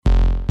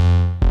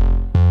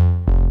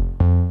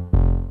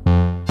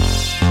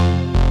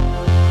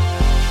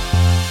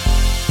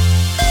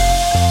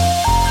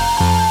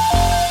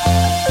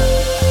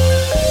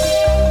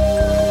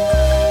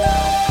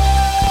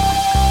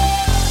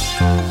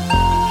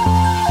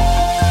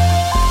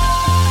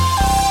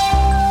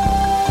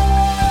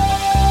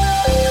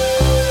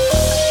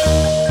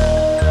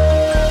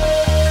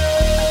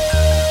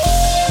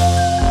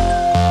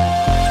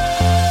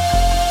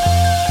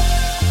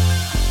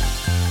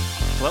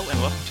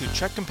to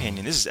Trek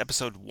Companion. This is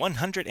episode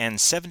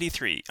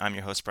 173. I'm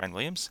your host, Brian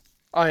Williams.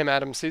 I am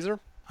Adam Caesar.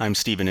 I'm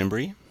Stephen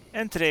Embry.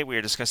 And today we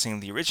are discussing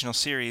the original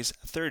series'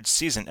 third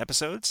season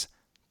episodes,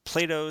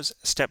 Plato's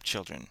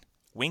Stepchildren,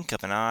 Wink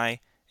of an Eye,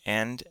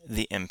 and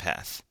The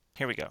Empath.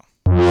 Here we go.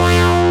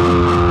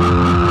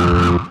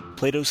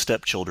 Plato's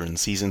Stepchildren,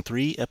 Season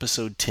 3,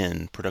 Episode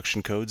 10,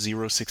 Production Code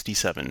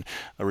 067.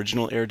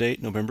 Original air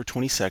date November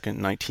 22nd,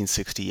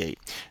 1968.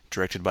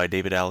 Directed by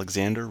David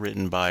Alexander,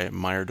 written by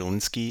Meyer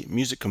Dolinsky,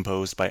 music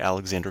composed by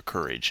Alexander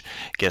Courage.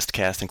 Guest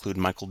cast include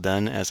Michael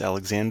Dunn as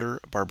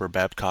Alexander, Barbara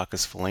Babcock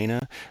as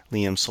Felena,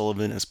 Liam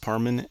Sullivan as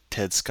Parman,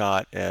 Ted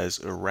Scott as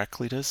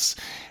Heraclitus,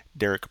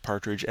 Derek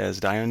Partridge as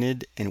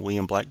Dionyd, and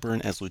William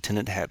Blackburn as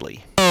Lieutenant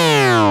Hadley.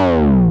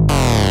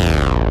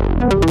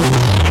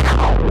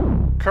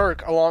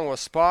 Kirk, along with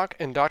Spock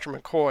and Dr.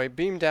 McCoy,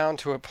 beam down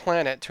to a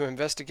planet to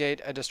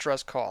investigate a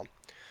distress call.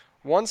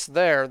 Once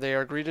there, they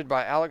are greeted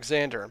by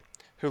Alexander,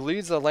 who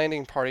leads the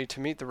landing party to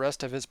meet the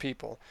rest of his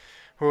people,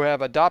 who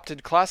have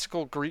adopted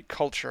classical Greek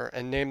culture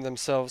and named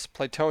themselves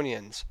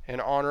Platonians in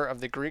honor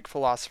of the Greek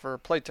philosopher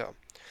Plato.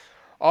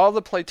 All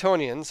the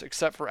Platonians,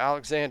 except for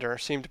Alexander,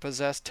 seem to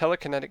possess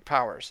telekinetic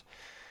powers.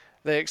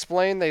 They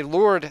explain they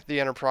lured the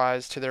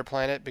Enterprise to their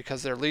planet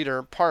because their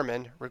leader,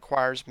 Parman,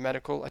 requires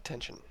medical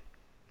attention.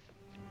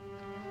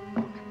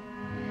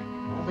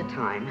 All the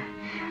time,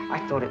 I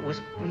thought it was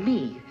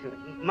me,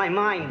 my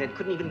mind that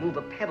couldn't even move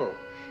a pebble.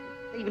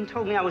 They even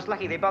told me I was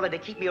lucky they bothered to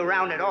keep me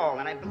around at all,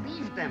 and I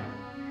believed them.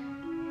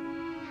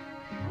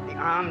 The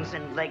arms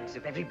and legs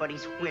of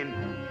everybody's whim.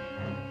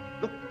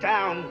 Look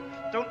down,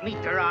 don't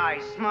meet their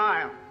eyes,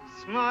 smile,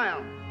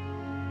 smile.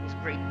 Those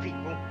great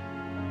people,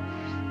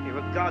 they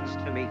were gods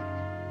to me.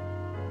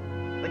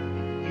 But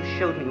you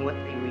showed me what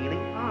they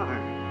really are.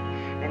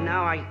 And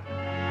now I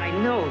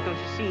know, don't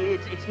you see,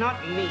 it's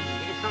not me,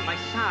 it's not my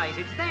size,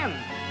 it's them.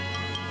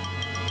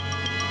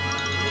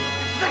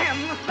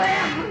 Them!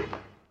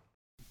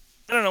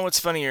 I don't know what's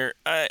funnier.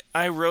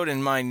 I wrote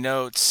in my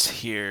notes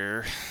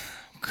here,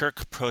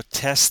 Kirk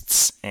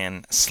protests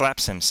and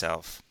slaps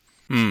himself.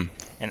 And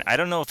I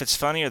don't know if it's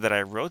funnier that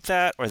I wrote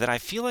that or that I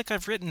feel like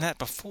I've written that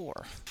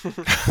before.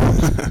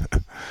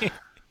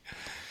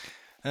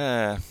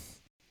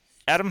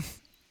 Adam,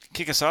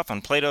 kick us off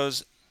on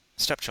Plato's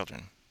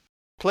Stepchildren.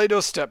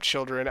 Plato's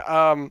Stepchildren.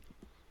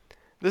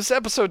 This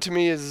episode to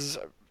me is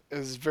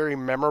very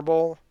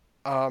memorable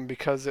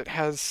because it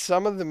has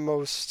some of the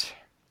most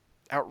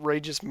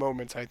outrageous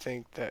moments, I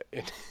think, that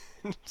in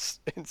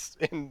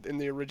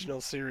the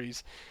original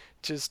series.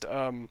 Just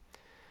from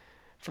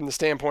the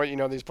standpoint,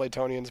 these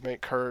Platonians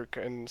make Kirk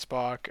and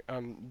Spock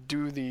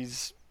do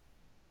these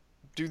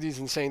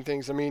insane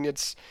things. I mean,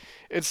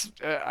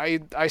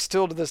 I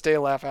still to this day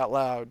laugh out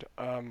loud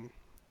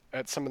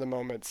at some of the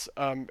moments,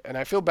 and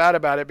I feel bad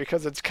about it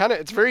because it's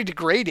very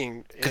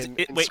degrading. Do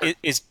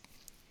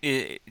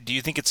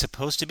you think it's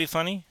supposed to be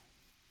funny?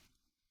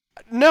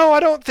 No, I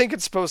don't think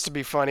it's supposed to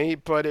be funny,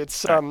 but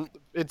it's I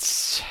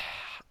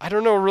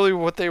don't know really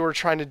what they were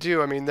trying to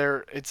do. I mean,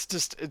 they're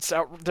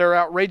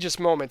outrageous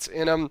moments,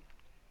 and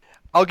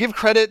I'll give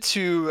credit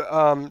to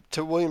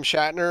William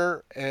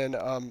Shatner and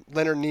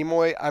Leonard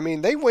Nimoy. I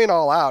mean, they went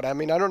all out. I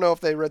mean, I don't know if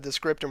they read the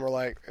script and were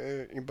like,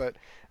 but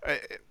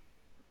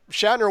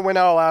Shatner went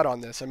all out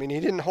on this. I mean, he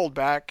didn't hold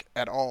back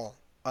at all.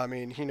 I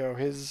mean,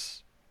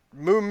 his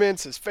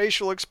movements, his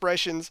facial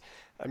expressions.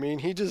 I mean,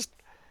 he just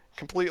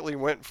completely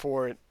went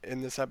for it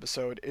in this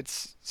episode.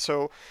 It's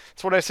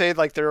what I say.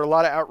 Like, there are a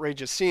lot of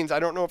outrageous scenes. I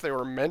don't know if they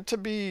were meant to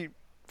be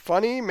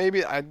funny.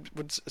 Maybe I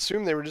would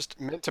assume they were just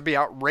meant to be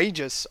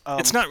outrageous.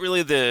 It's not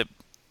really the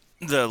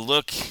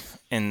look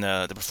and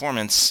the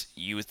performance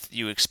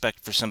you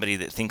expect for somebody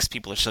that thinks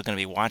people are still going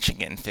to be watching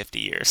it in 50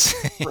 years.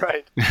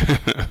 Right.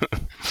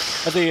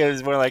 I think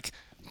it's more like,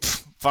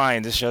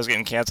 fine, this show's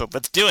getting canceled.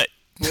 Let's do it.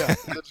 Yeah,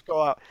 let's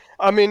go out.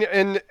 I mean,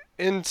 and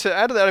to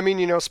add to that, I mean,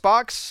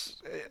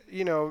 Spock's,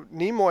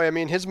 Nimoy, I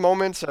mean, his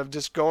moments of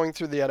just going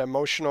through that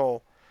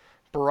emotional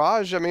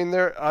barrage. I mean,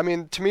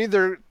 to me,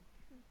 they're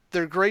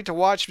great to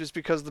watch just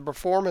because the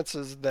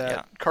performances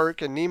that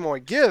Kirk and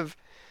Nimoy give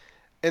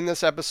in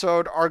this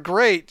episode are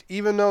great,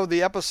 even though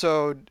the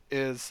episode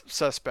is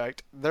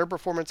suspect. Their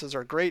performances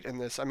are great in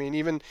this. I mean,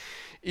 even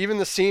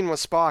the scene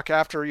with Spock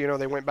after,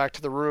 they went back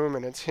to the room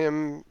and it's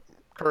him,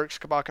 Kirk,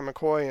 Spock, and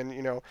McCoy, and,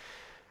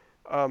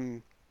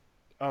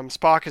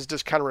 Spock is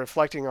just kind of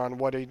reflecting on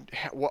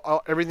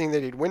everything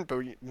that he went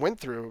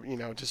through,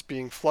 just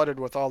being flooded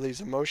with all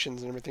these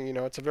emotions and everything.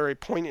 It's a very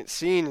poignant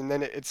scene, and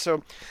then it's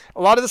so.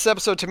 A lot of this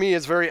episode to me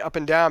is very up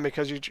and down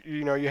because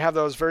you have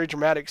those very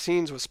dramatic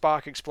scenes with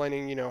Spock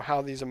explaining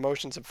how these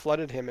emotions have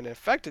flooded him and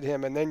affected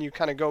him, and then you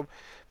kind of go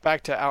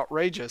back to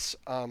outrageous.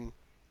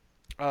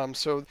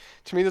 So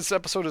to me, this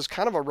episode is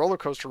kind of a roller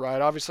coaster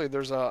ride. Obviously,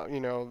 there's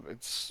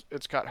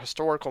it's got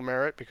historical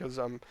merit because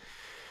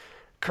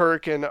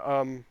Kirk and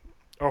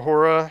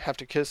Uhura have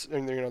to kiss,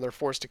 and they're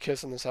forced to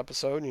kiss in this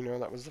episode.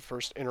 That was the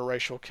first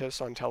interracial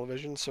kiss on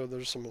television, so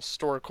there's some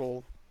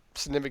historical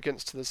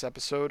significance to this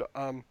episode.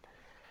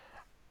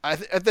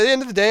 At the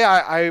end of the day,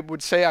 I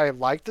would say I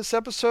like this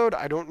episode.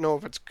 I don't know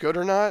if it's good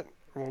or not.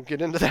 We'll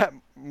get into that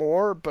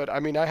more, but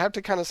I mean, I have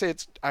to kind of say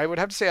I would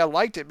have to say I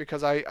liked it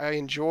because I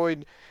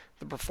enjoyed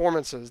the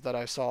performances that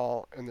I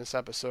saw in this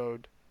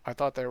episode. I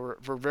thought they were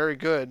very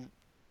good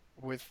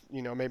with,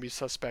 maybe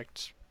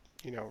suspect,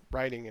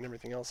 writing and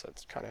everything else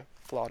that's kind of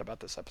flawed about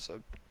this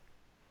episode.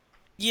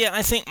 Yeah,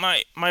 I think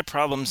my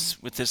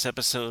problems with this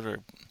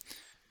episode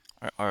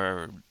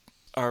are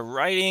are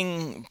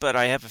writing, but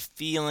I have a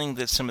feeling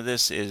that some of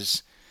this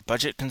is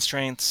budget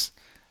constraints.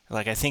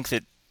 Like I think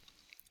that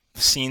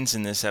the scenes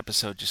in this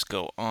episode just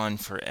go on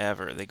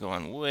forever. They go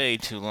on way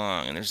too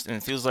long, and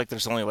it feels like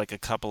there's only like a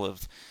couple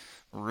of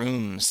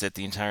rooms that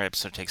the entire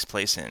episode takes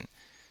place in,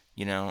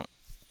 you know.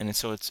 And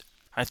so it's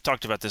I've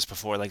talked about this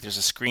before. Like there's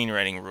a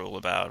screenwriting rule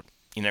about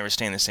you never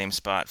stay in the same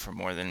spot for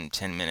more than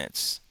 10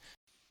 minutes.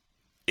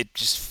 It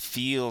just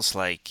feels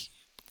like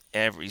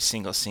every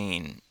single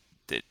scene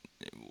that,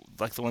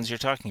 like the ones you're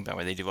talking about,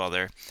 where they do all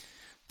their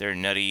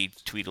nutty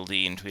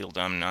Tweedledee and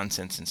Tweedledum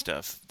nonsense and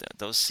stuff.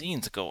 Those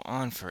scenes go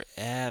on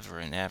forever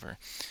and ever.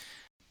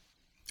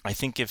 I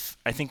think if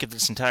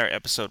this entire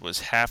episode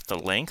was half the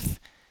length,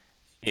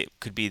 it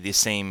could be the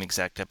same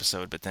exact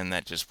episode, but then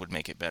that just would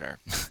make it better,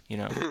 you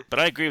know. But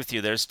I agree with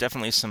you. There's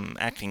definitely some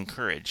acting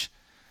courage.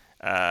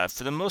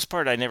 For the most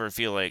part, I never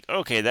feel like,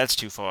 okay, that's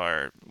too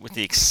far, with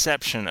the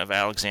exception of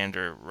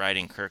Alexander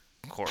riding Kirk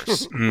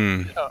course.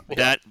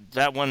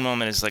 That one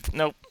moment is like,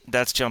 nope,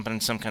 that's jumping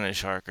some kind of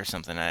shark or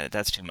something.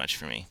 That's too much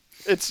for me.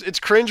 It's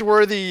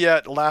cringeworthy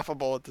yet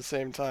laughable at the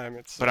same time.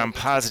 But I'm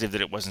positive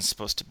that it wasn't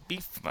supposed to be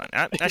fun.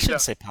 I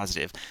shouldn't say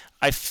positive.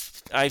 I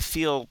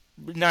feel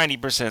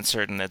 90%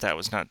 certain that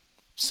was not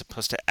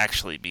supposed to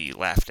actually be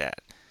laughed at.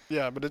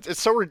 Yeah, but it's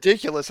so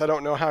ridiculous. I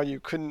don't know how you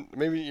couldn't.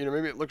 Maybe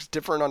maybe it looks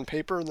different on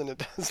paper than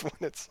it does when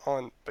it's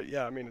on. But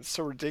yeah, I mean, it's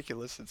so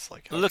ridiculous. It's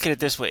like Look at it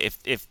this way: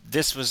 if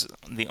this was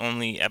the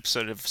only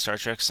episode of Star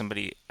Trek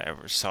somebody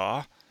ever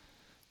saw,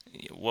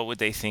 what would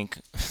they think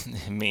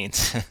it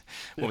means?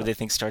 What would they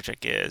think Star Trek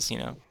is? You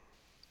know.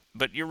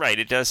 But you're right.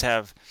 It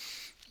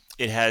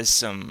has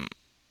some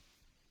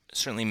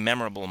certainly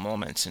memorable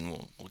moments, and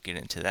we'll get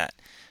into that.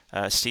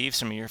 Steve,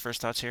 some of your first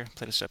thoughts here?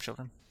 Play the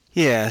Stepchildren.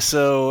 Yeah,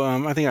 so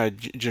I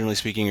think generally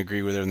speaking,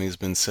 agree with everything that's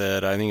been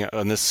said. I think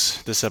on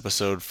this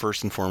episode,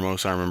 first and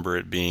foremost, I remember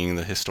it being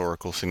the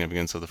historical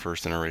significance of the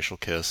first interracial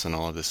kiss and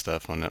all of this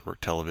stuff on network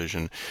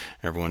television.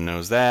 Everyone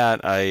knows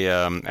that.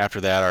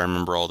 After that, I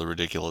remember all the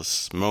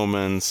ridiculous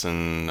moments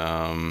and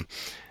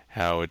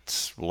how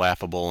it's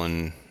laughable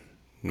and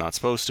not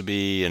supposed to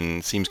be, and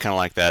it seems kind of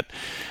like that,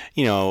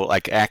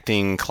 like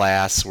acting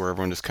class where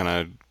everyone just kind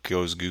of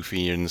goes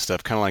goofy and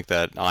stuff, kind of like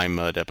that I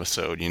Mud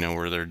episode,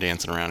 where they're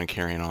dancing around and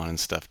carrying on and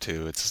stuff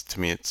too. To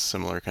me, it's a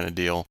similar kind of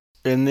deal.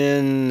 And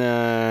then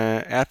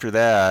after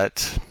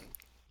that,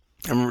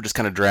 I remember it just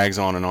kind of drags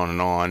on and on and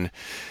on.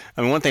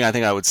 I mean, one thing I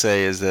think I would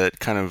say is that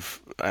kind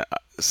of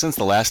since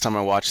the last time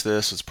I watched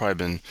this, it's probably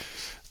been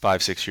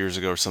 5-6 years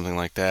ago or something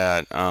like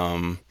that.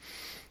 Our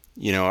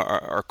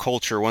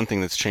culture, one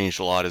thing that's changed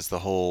a lot is the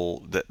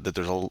whole that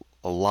there's a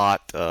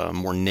lot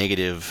more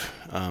negative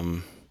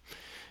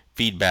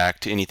feedback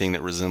to anything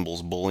that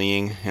resembles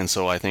bullying. And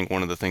so I think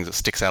one of the things that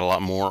sticks out a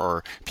lot more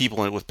are people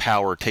with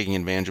power taking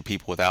advantage of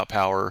people without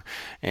power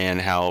and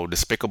how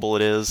despicable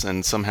it is.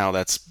 And somehow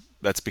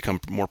that's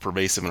become more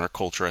pervasive in our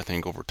culture, I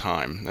think, over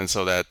time. And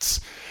so that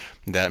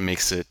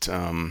makes it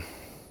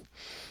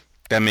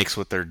that makes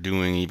what they're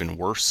doing even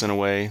worse in a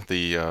way,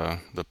 the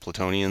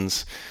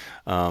Plutonians.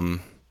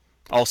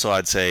 Also,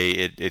 I'd say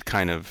it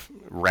kind of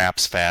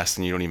wraps fast,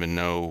 and you don't even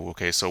know.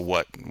 Okay, so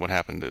what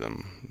happened to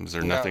them? Is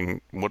there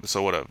nothing?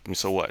 So what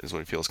is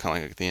what it feels kind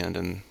of like at the end.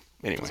 And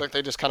anyway, it's like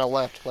they just kind of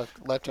left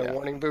a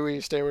warning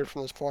buoy. Stay away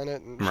from this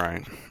planet. And...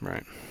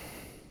 Right.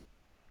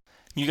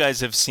 You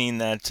guys have seen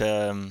that,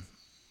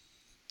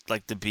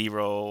 like the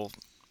B-roll,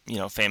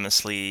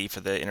 famously for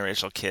the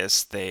interracial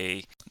kiss,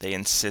 they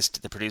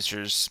insist, the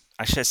producers,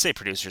 I should say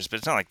producers, but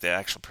it's not like the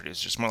actual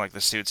producers, more like the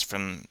suits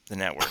from the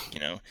network,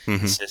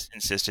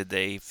 insisted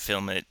they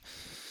film it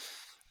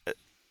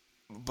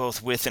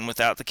both with and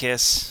without the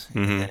kiss.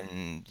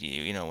 And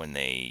when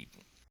they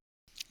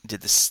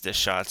did the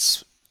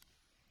shots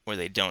where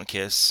they don't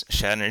kiss,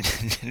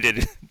 Shatner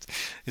did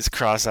his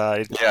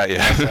cross-eyed.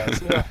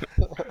 Yeah.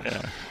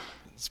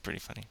 It's pretty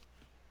funny.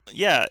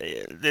 Yeah,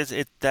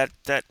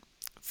 that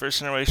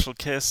first interracial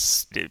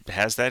kiss, it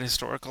has that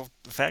historical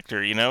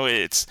factor.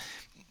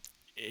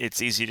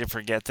 It's easy to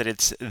forget that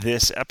it's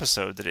this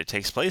episode that it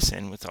takes place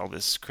in with all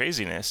this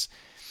craziness.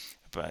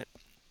 But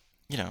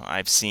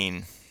I've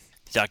seen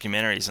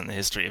documentaries on the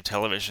history of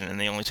television,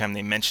 and the only time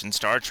they mention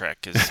Star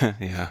Trek is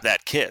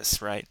that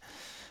kiss, right?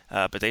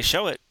 But they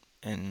show it,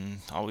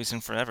 and always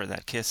and forever,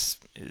 that kiss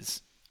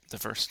is the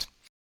first.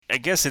 I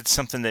guess it's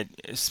something that,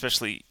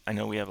 especially, I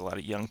know we have a lot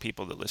of young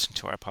people that listen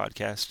to our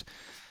podcast.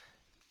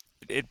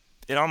 It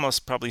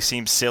almost probably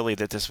seems silly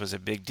that this was a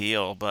big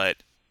deal,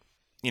 but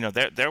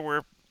there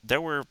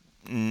were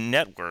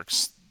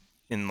networks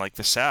in like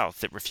the South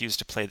that refused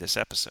to play this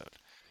episode.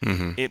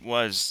 It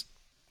was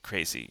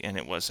crazy, and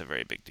it was a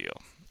very big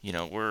deal.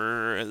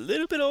 we're a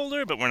little bit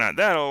older, but we're not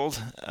that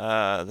old,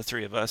 the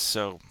three of us.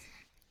 So,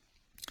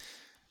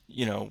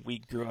 we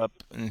grew up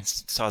and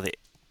saw the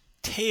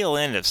tail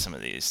end of some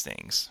of these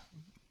things.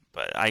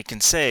 But I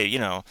can say,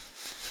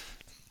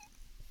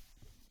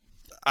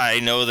 I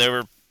know there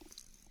were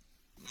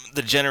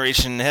the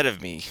generation ahead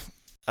of me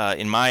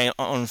in my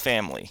own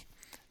family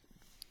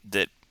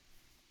that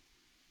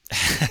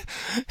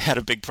had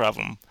a big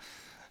problem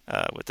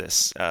with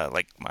this,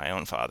 like my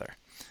own father.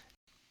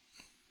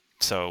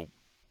 So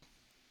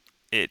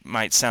it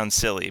might sound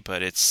silly,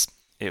 but it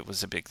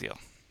was a big deal.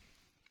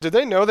 Did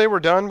they know they were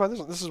done by this?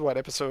 This is what,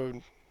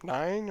 episode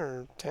 9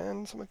 or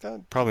 10, something like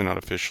that? Probably not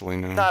officially,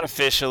 no. Not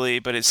officially,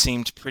 but it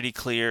seemed pretty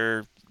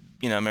clear.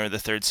 Remember the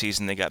third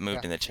season, they got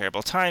moved in the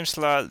terrible time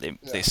slot.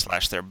 They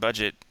slashed their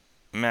budget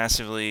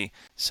massively.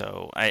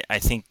 So I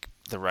think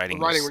the writing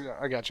was...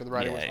 I got you. The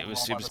writing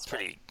was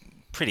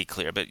pretty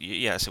clear, but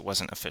yes, it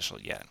wasn't official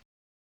yet.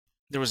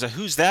 There was a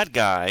 "Who's That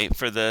Guy"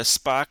 for the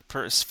Spock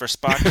for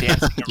Spock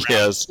dancing around.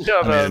 Yes,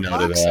 I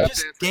noted that.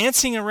 Just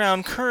dancing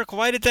around Kirk.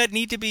 Why did that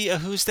need to be a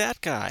 "Who's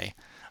That Guy"?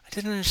 I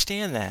didn't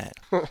understand that.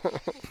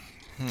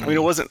 I mean,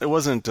 it wasn't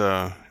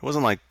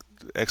like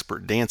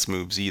expert dance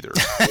moves either.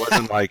 It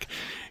wasn't like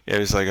it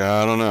was like,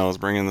 I don't know, let's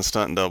bring in the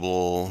stunt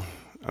double.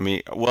 I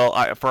mean,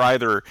 for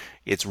either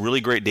it's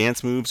really great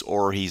dance moves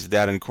or he's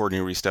that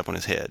uncoordinated where you step on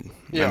his head.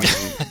 Yeah.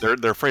 I mean,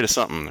 they're afraid of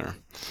something there.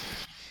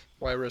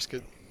 Why risk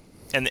it?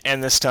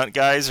 And the stunt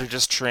guys are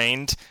just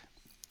trained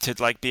to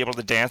be able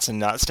to dance and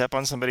not step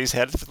on somebody's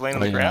head if it's laying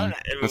on the ground.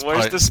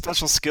 Where's the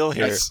special skill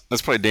here?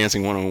 That's probably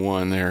dancing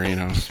 101 there.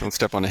 Don't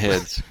step on the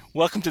heads.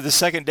 Welcome to the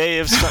second day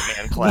of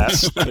Stuntman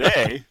class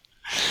today.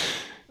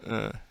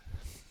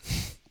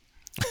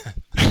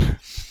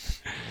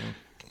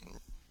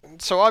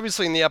 So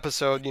obviously in the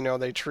episode,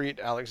 they treat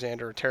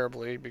Alexander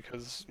terribly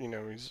because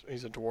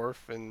he's a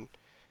dwarf and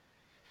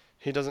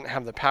he doesn't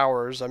have the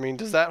powers. I mean,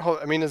 is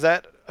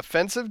that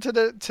offensive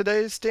to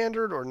today's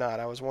standard or not?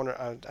 I was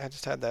wondering. I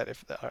just had that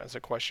as a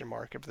question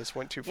mark if this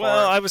went too far.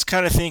 Well, I was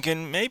kind of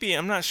thinking maybe.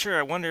 I'm not sure.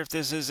 I wonder if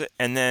this is.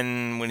 And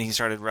then when he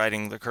started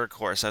writing the Kirk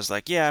course, I was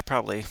like, yeah,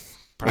 probably.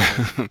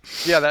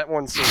 Yeah, that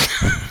one scene.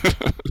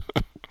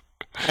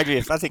 I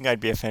think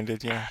I'd be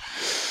offended. Yeah.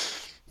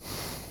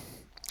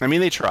 I mean,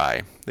 they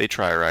try,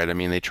 right? I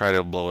mean, they try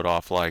to blow it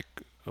off like,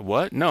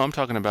 what? No, I'm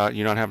talking about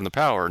you not having the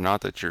power,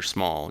 not that you're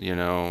small,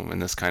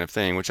 and this kind of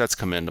thing, which that's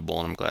commendable,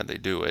 and I'm glad they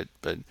do it.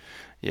 But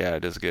yeah, it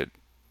does get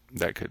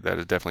that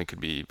definitely could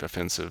be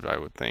offensive, I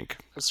would think.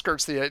 It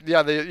skirts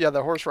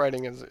the horse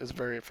riding is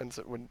very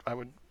offensive. I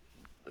would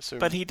assume.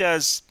 But he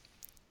does,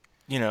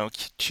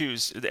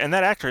 choose, and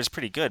that actor is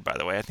pretty good, by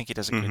the way. I think he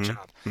does a good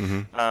job.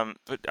 Mm-hmm.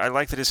 But I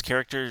like that his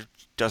character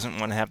doesn't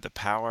want to have the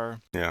power.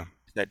 Yeah.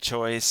 That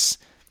choice.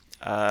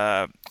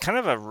 Kind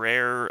of a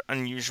rare,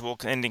 unusual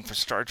ending for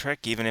Star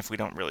Trek, even if we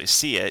don't really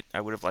see it.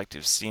 I would have liked to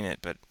have seen it,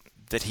 but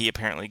that he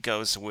apparently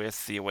goes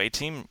with the away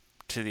team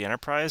to the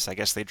Enterprise. I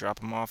guess they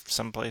drop him off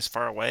someplace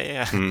far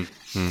away.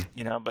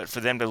 But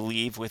for them to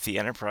leave with the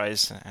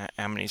Enterprise,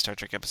 how many Star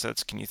Trek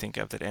episodes can you think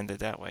of that ended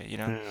that way,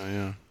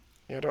 Yeah.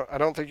 I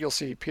don't think you'll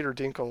see Peter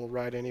Dinklage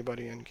ride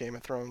anybody in Game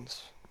of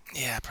Thrones.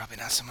 Yeah, probably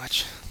not so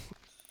much.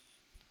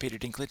 Peter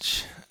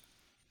Dinklage.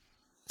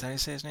 Did I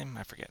say his name?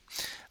 I forget.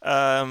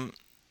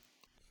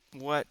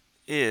 What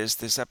is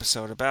this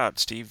episode about,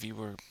 Steve? You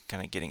were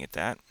kind of getting at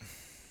that.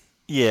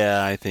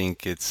 Yeah, I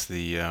think it's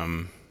the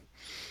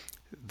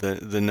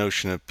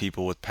notion of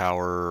people with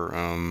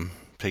power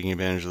taking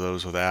advantage of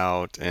those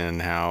without,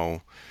 and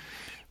how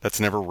that's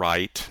never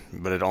right,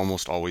 but it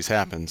almost always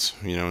happens.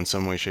 In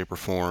some way, shape, or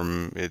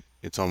form,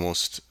 it's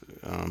almost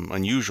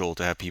unusual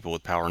to have people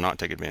with power not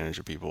take advantage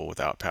of people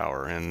without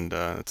power, and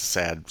it's a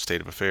sad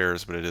state of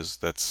affairs. But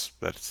that's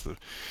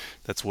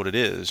what it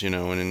is,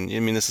 And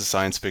this is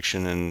science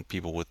fiction and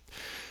people with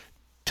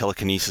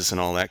telekinesis and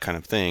all that kind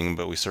of thing,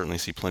 but we certainly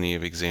see plenty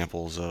of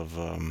examples of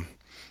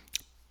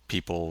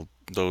people,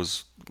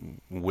 those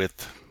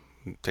with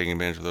taking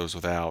advantage of those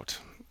without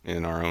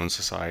in our own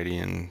society,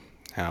 and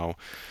how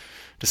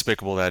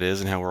despicable that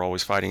is, and how we're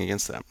always fighting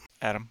against that.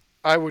 Adam?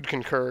 I would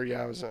concur.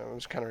 Yeah, I was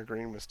kind of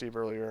agreeing with Steve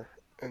earlier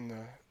in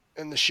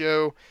the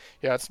show.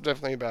 Yeah, it's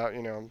definitely about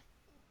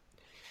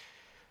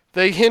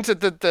they hinted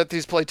that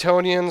these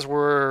Platonians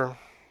were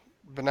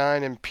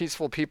benign and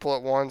peaceful people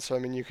at once. So, I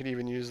mean, you could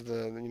even use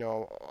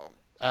the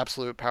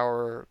absolute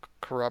power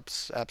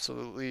corrupts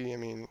absolutely. I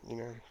mean,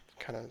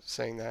 kind of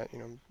saying that.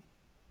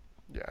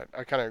 Yeah,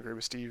 I kind of agree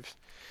with Steve.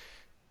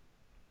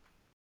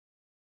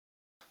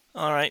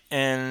 All right,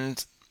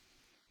 and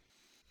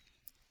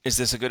is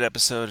this a good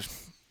episode?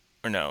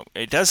 Or no,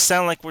 it does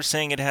sound like we're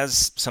saying it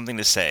has something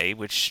to say,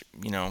 which,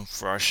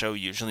 for our show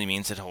usually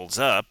means it holds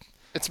up.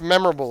 It's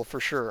memorable for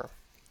sure.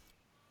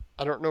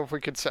 I don't know if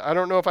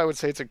I would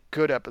say it's a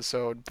good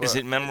episode, but... Is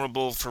it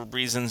memorable for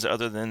reasons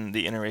other than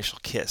the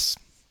interracial kiss?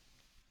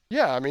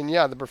 Yeah, I mean,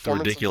 the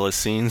performance... The ridiculous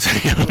scenes.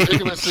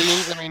 Ridiculous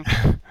scenes, I mean,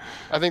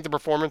 I think the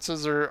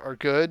performances are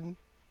good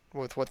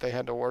with what they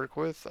had to work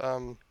with.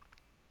 Like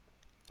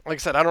I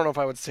said, I don't know if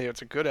I would say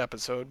it's a good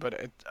episode, but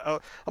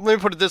let me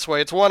put it this way.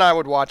 It's one I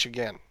would watch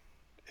again.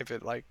 if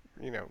it like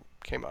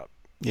came up.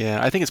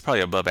 Yeah, I think it's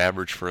probably above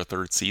average for a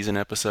third season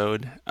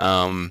episode.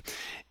 And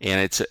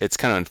it's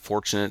kind of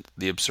unfortunate,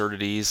 the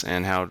absurdities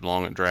and how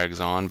long it drags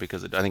on,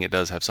 because I think it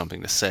does have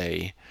something to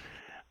say.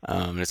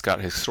 It's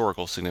got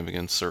historical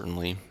significance,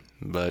 certainly.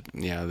 But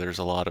yeah, there's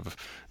a lot of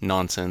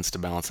nonsense to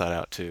balance that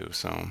out too.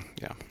 So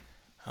yeah.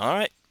 All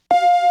right.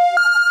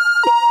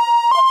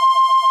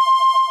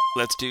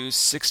 Let's do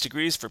 6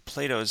 Degrees for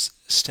Plato's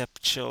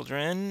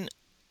Stepchildren.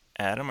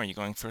 Adam, are you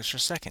going first or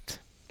second?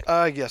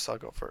 Yes, I'll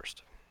go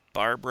first.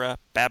 Barbara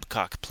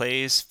Babcock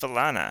plays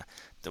Falana,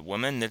 the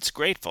woman that's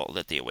grateful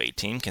that the away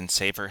team can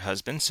save her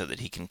husband so that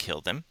he can kill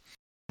them.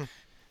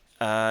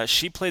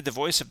 She played the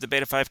voice of the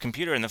Beta 5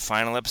 computer in the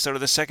final episode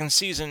of the second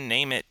season.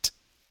 Name it.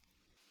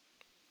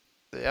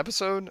 The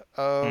episode?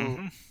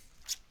 I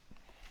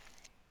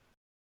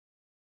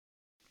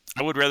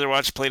would rather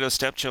watch Plato's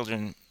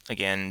Stepchildren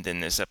again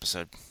than this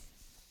episode. Is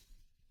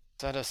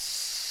that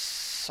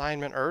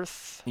Assignment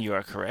Earth? You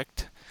are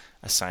correct.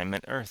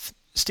 Assignment Earth.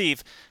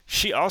 Steve,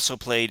 she also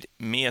played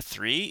Mia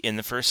 3 in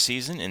the first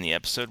season in the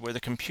episode where the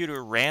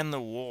computer ran the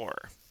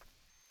war.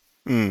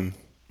 Name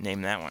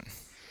that one.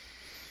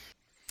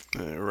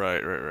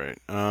 Right.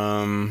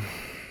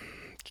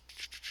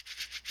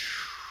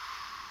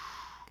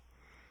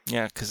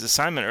 Yeah, because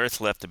Assignment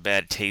Earth left a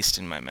bad taste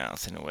in my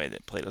mouth in a way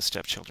that Plato's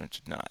Stepchildren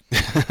did not.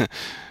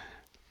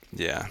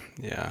 Yeah.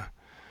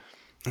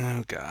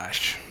 Oh,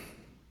 gosh.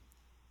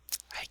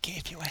 I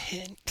gave you a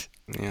hint.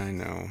 Yeah, I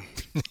know.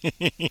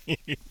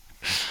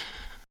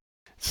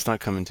 It's not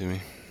coming to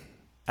me.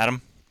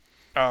 Adam?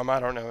 I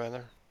don't know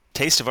either.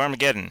 Taste of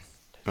Armageddon.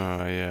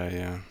 Oh,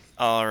 yeah.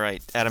 All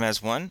right, Adam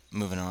has one.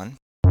 Moving on.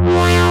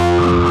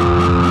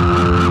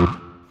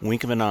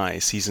 Wink of an Eye,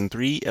 Season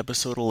 3,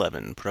 Episode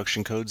 11,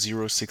 Production Code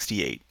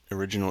 068.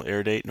 Original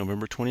air date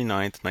November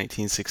 29th,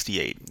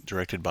 1968.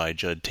 Directed by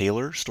Judd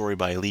Taylor. Story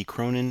by Lee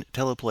Cronin.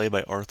 Teleplay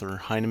by Arthur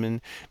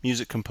Heineman.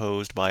 Music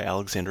composed by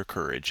Alexander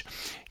Courage.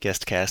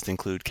 Guest cast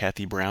include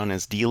Kathy Brown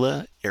as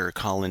Deela, Eric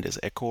Holland as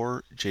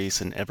Ecor,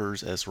 Jason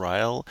Evers as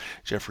Rael,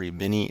 Jeffrey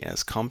Binney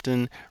as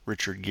Compton,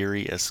 Richard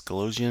Geary as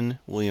Skolosian,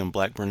 William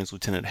Blackburn as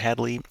Lieutenant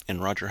Hadley,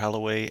 and Roger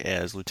Holloway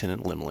as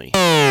Lieutenant Limley.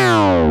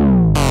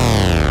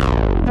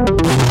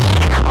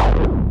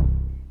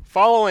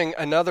 Following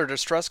another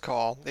distress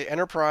call, the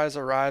Enterprise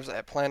arrives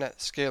at planet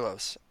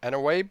Skelos. An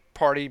away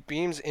party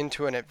beams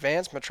into an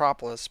advanced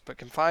metropolis but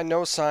can find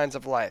no signs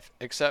of life,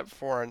 except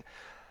for an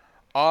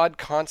odd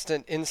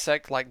constant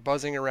insect-like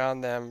buzzing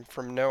around them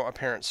from no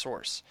apparent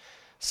source.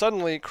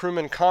 Suddenly,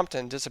 crewman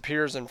Compton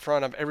disappears in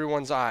front of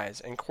everyone's eyes,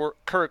 and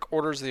Kirk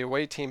orders the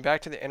away team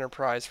back to the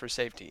Enterprise for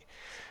safety.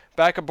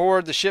 Back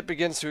aboard, the ship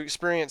begins to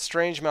experience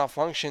strange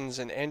malfunctions,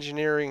 and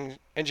engineering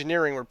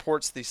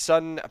reports the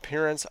sudden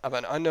appearance of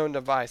an unknown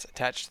device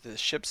attached to the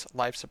ship's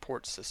life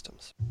support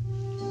systems.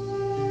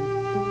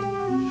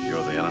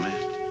 You're the enemy?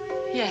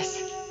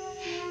 Yes.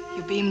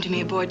 You beamed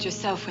me aboard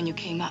yourself when you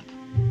came up.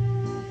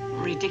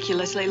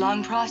 Ridiculously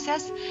long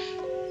process,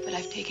 but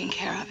I've taken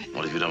care of it.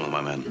 What have you done with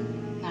my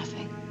men?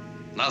 Nothing.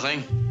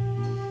 Nothing?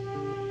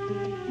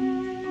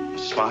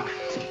 Mr. Spock?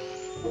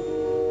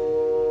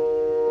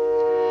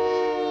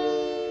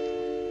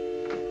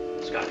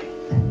 Scotty.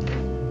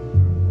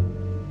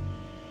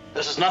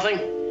 This is nothing?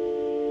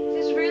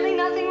 There's really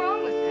nothing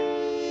wrong with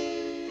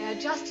them. They are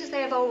just as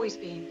they have always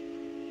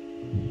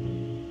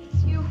been.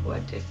 It's you who are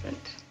different.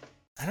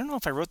 I don't know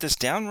if I wrote this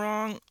down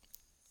wrong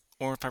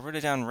or if I wrote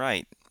it down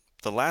right.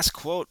 The last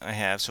quote I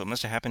have, so it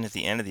must have happened at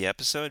the end of the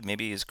episode,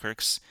 maybe is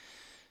Kirk's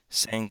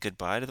saying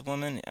goodbye to the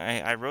woman.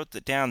 I wrote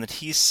it down that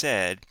he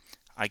said,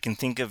 "I can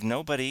think of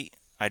nobody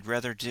I'd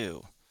rather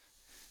do."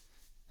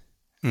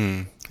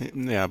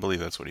 Yeah, I believe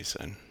that's what he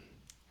said.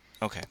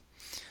 Okay.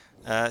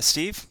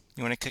 Steve,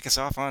 you want to kick us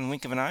off on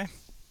Wink of an Eye?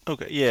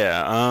 Okay,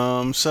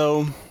 yeah.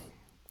 So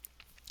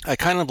I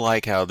kind of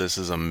like how this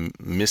is a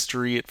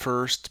mystery at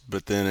first,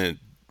 but then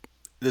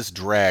this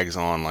drags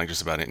on like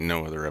just about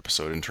no other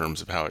episode in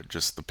terms of how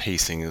the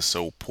pacing is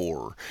so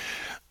poor.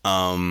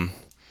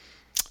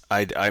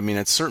 I mean,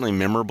 it's certainly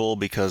memorable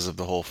because of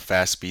the whole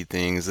fast speed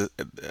things,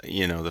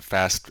 the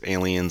fast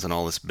aliens and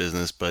all this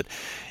business, but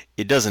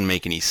it doesn't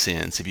make any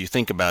sense if you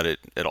think about it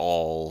at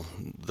all.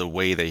 The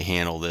way they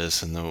handle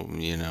this and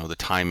the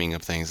timing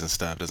of things and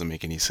stuff doesn't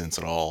make any sense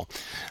at all.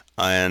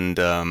 And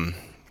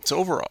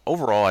so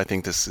overall, I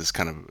think this is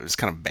kind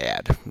of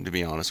bad, to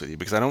be honest with you,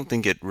 because I don't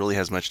think it really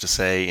has much to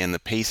say, and the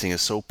pacing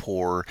is so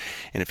poor,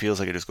 and it feels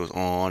like it just goes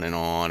on and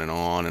on and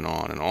on and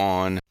on and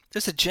on.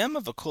 There's a gem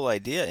of a cool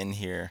idea in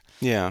here.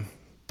 Yeah.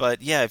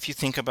 But yeah, if you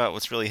think about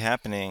what's really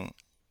happening,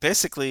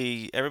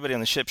 basically everybody on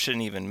the ship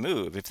shouldn't even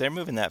move. If they're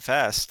moving that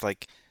fast,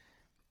 like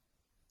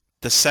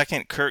the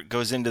second Kirk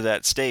goes into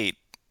that state,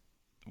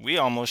 we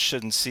almost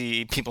shouldn't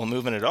see people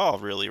moving at all,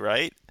 really,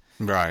 right?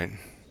 Right.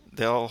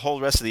 The whole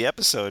rest of the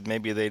episode,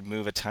 maybe they'd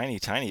move a tiny,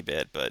 tiny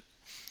bit, but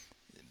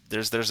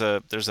there's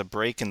a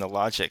break in the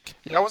logic.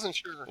 Yeah, I wasn't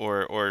sure.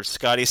 Or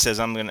Scotty says,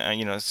 "I'm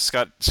gonna,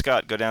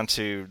 Scott, go down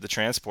to the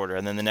transporter,"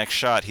 and then the next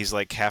shot, he's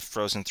like half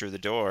frozen through the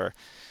door.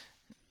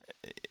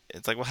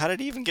 it's like, well, how did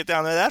he even get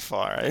down there that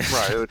far?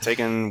 Right, it would have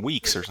taken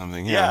weeks or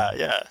something. Yeah,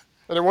 yeah.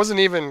 And it wasn't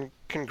even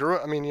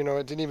congruent. I mean, you know,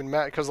 it didn't even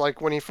matter because,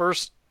 like, when he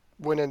first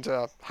went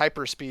into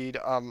hyperspeed,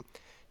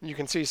 you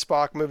can see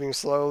Spock moving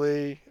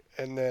slowly,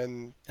 and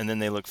then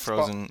they look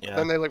frozen. Yeah.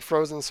 Then they look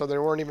frozen, so they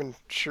weren't even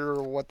sure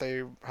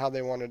how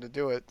they wanted to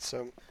do it.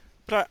 So.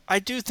 But I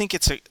do think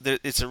it's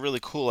a really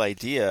cool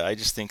idea. I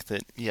just think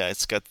that, yeah,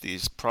 it's got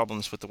these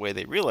problems with the way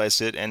they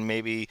realized it, and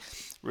maybe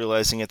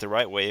realizing it the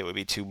right way, it would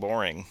be too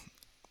boring,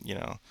 you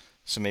know.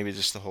 So maybe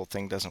just the whole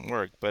thing doesn't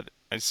work. But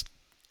it's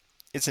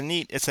a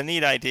neat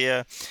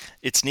idea.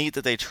 It's neat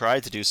that they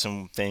tried to do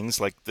some things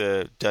like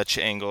the Dutch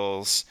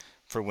angles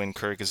for when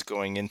Kirk is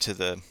going into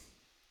the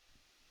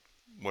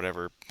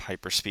whatever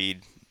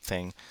hyperspeed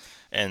thing,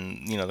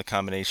 and you know, the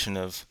combination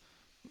of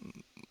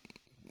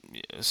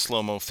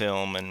slow-mo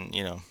film and,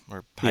 you know,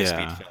 or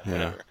high-speed film,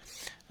 whatever.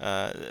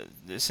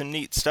 There's some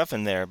neat stuff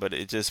in there, but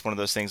it's just one of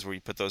those things where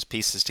you put those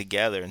pieces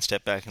together and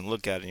step back and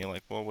look at it, and you're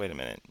like, well, wait a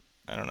minute,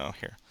 I don't know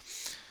here.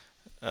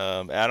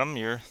 Adam,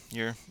 your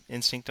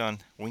instinct on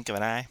wink of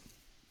an eye?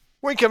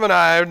 Wink of an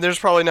eye. There's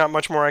probably not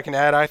much more I can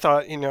add. I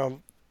thought, you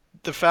know,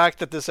 the fact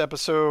that this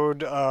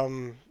episode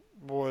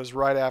was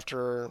right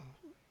after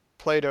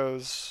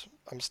Plato's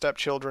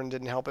Stepchildren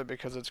didn't help it,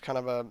 because it's kind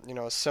of a, you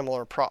know, a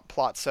similar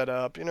plot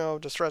setup. You know,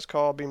 distress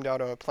call, beamed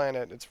out of a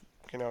planet. It's,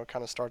 you know,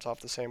 kind of starts off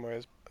the same way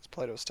as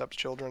Plato's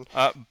Stepchildren.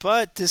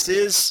 But this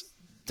is,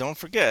 don't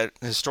forget,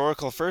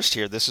 historical first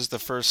here. This is the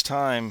first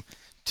time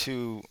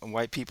two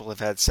white people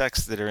have had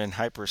sex that are in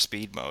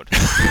hyperspeed mode.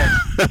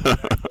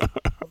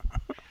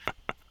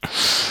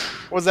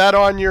 Was that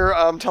on your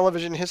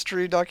television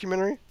history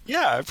documentary?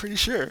 Yeah, I'm pretty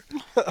sure.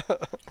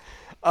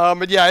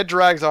 But yeah, it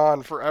drags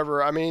on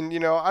forever. I mean, you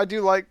know, I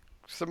do like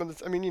some of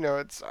this. I mean, you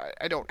know,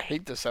 I don't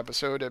hate this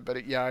episode,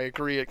 but yeah, I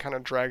agree. It kind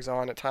of drags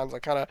on at times.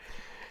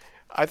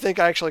 I think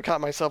I actually caught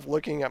myself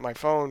looking at my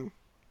phone,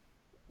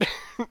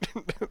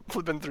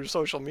 flipping through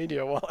social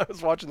media while I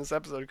was watching this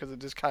episode, because it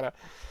just kind of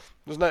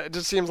it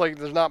just seems like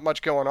there's not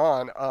much going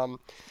on.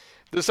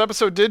 This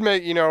episode did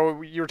make, you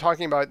know, you were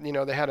talking about, you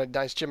know, they had a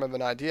nice gem of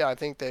an idea. I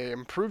think they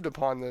improved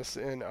upon this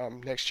in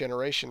Next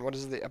Generation. What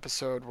is the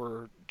episode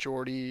where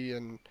Geordi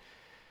and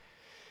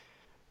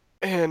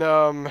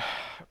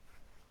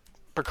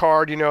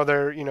Picard, you know,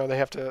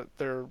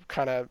 they're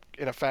kind of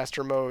in a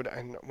faster mode,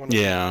 and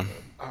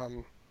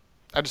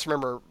I just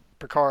remember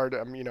Picard,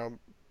 you know,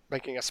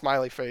 making a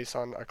smiley face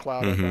on a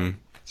cloud. Mm-hmm.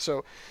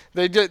 So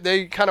they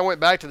kind of went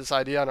back to this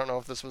idea. I don't know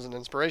if this was an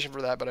inspiration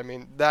for that, but I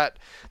mean, that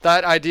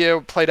idea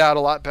played out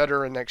a lot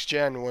better in Next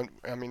Gen.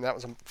 I mean, that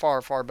was a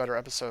far better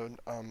episode,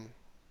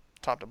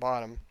 top to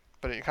bottom.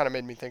 But it kind of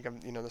made me think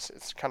of, you know,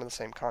 it's kind of the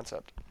same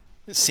concept.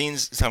 Talking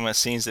about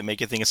scenes that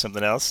make you think of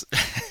something else.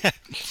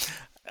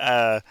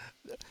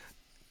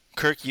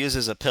 Kirk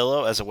uses a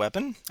pillow as a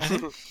weapon, I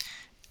think.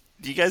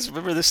 Do you guys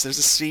remember this? There's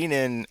a scene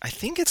in, I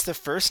think it's the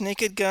first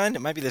Naked Gun.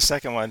 It might be the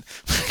second one.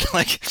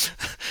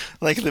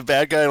 like the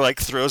bad guy like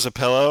throws a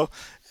pillow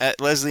at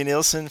Leslie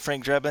Nielsen,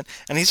 Frank Drebin,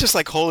 and he's just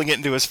like holding it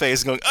into his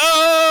face and going,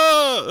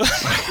 "Oh!"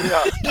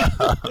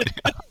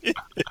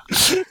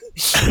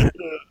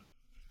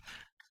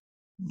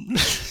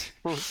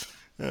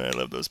 I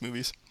love those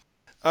movies.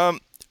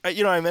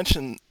 You know, I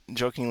mentioned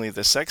jokingly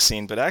the sex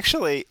scene, but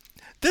actually,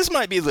 this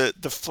might be the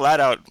flat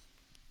out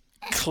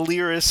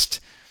clearest.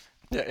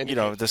 Yeah, you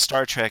know, the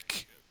Star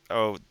Trek,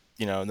 you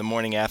know, the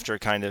morning after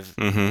kind of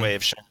way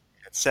of showing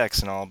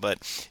sex and all,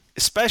 but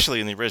especially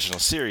in the original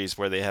series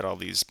where they had all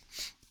these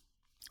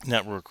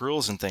network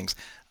rules and things,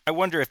 I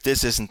wonder if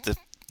this isn't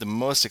the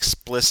most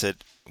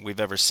explicit we've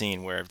ever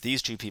seen, where if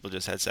these two people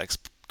just had sex,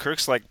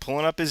 Kirk's like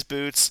pulling up his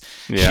boots,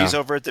 she's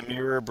over at the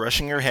mirror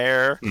brushing her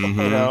hair, you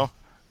know.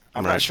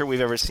 I'm not sure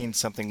we've ever seen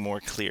something more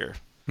clear.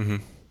 Mm-hmm.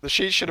 The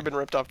sheet should have been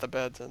ripped off the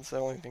bed. That's the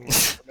only thing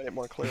that made it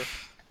more clear.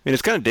 I mean,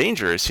 it's kind of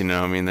dangerous, you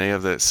know. I mean, they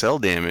have that cell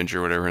damage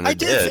or whatever, and they're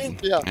dead. I did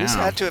think this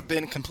had to have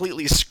been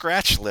completely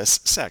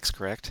scratchless sex,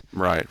 correct?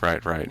 Right.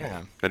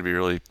 Yeah. Got to be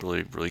really,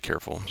 really, really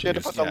careful. She had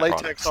to put the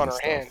latex on her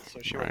hands, so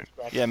she wouldn't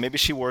scratch. Yeah, maybe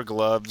she wore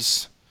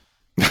gloves.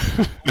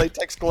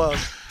 Latex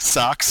gloves.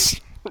 Socks.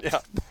 Yeah.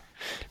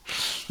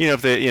 You know,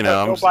 if they, you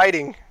know, no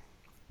biting.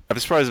 I'm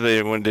surprised if they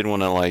didn't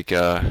want to, like,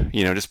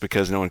 you know, just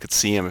because no one could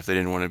see them, if they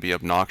didn't want to be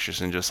obnoxious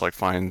and just, like,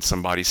 find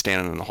somebody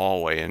standing in the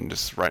hallway and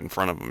just right in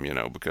front of them, you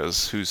know,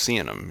 because who's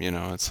seeing them, you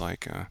know? It's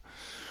like...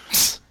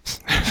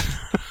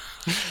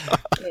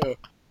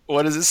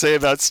 What does it say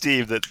about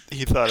Steve that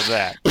he thought of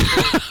that?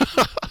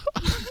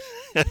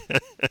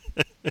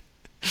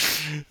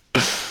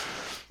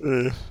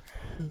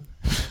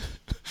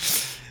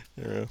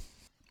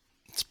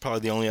 It's probably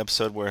the only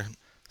episode where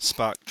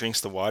Spock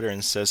drinks the water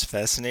and says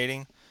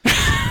fascinating.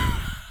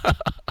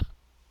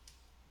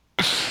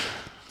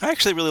 I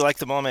actually really like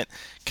the moment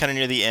kind of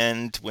near the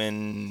end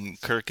when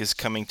Kirk is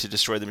coming to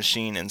destroy the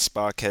machine and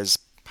Spock has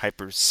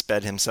hyper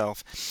sped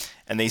himself,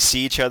 and they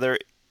see each other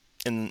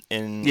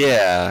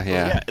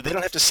Yeah. They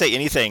don't have to say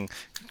anything.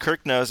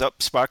 Kirk knows. Oh,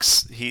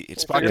 Spock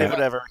did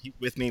whatever. He's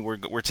with me.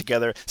 We're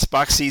together.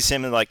 Spock sees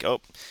him and like,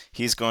 oh,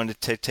 he's going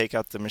to take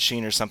out the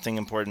machine or something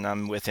important.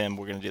 I'm with him.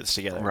 We're going to do this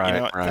together.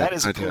 Right. That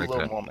is a cool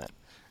little moment.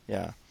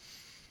 Yeah.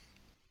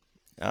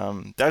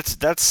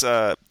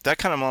 That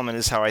kind of moment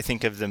is how I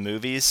think of the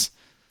movies,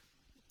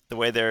 the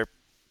way they're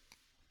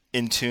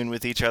in tune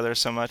with each other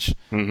so much.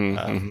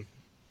 And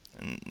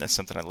that's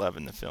something I love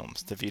in the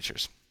films, the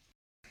features.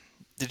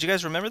 Did you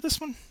guys remember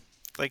this one?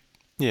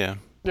 Yeah.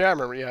 Yeah, I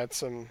remember. Yeah,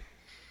 it's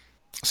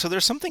So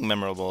there's something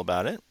memorable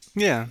about it.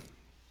 Yeah.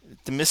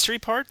 The mystery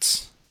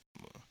parts?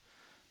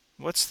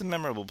 What's the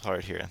memorable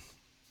part here?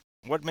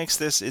 What makes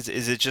this... Is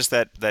it just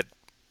that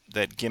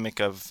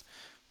gimmick of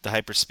the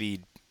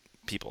hyperspeed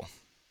people?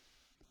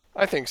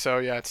 I think so.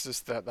 Yeah, it's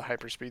just the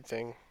hyperspeed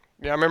thing.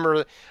 Yeah, I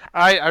remember.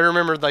 I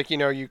remember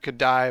you could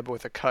die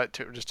with a cut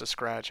to just a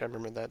scratch. I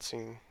remember that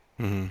scene.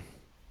 Mm-hmm.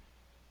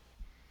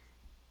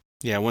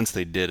 Yeah, once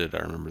they did it, I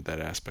remember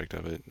that aspect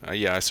of it.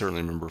 I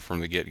certainly remember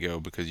from the get-go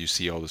because you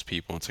see all those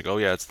people, and it's like, oh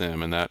yeah, it's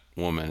them and that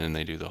woman, and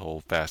they do the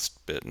whole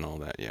fast bit and all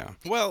that, yeah.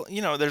 Well,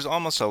 there's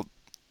almost an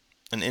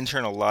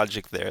internal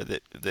logic there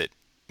that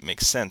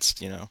makes sense,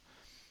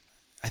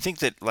 I think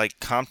that,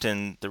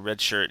 Compton, the red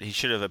shirt, he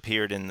should have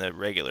appeared in the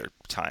regular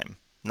time,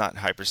 not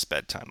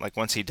hypersped time. Like,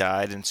 once he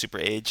died and super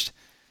aged,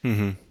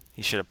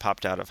 he should have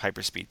popped out of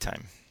hyperspeed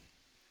time.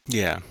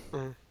 Yeah.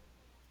 Mm-hmm.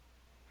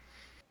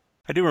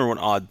 I do remember one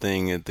odd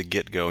thing at the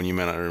get-go, and you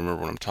may not remember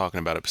what I'm talking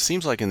about. It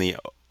seems like in the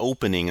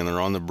opening, and they're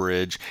on the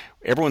bridge,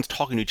 everyone's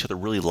talking to each other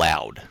really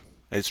loud.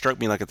 It struck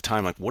me at the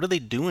time, what are they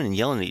doing and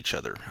yelling at each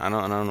other? I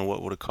don't know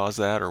what would have caused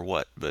that or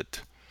what,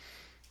 but...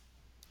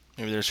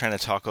 Maybe they're trying to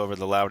talk over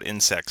the loud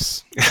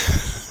insects.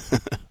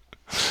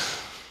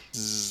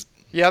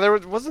 Yeah,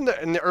 wasn't there,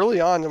 and early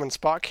on when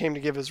Spock came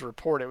to give his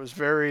report, it was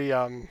very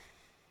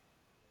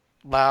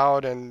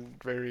loud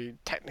and very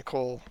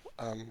technical.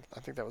 I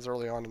think that was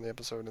early on in the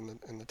episode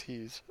in the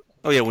tease.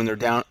 Oh yeah, when they're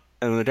down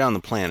the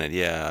planet,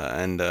 yeah,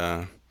 and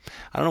I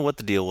don't know what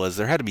the deal was.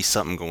 There had to be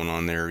something going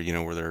on there,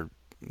 where they're,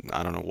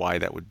 I don't know why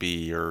that would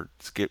be, or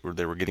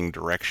they were getting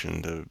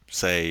direction to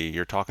say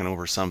you're talking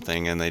over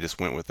something, and they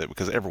just went with it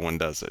because everyone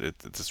does it.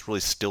 It's this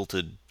really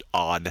stilted,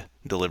 odd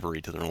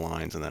delivery to their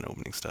lines in that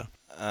opening stuff.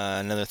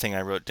 Another thing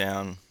I wrote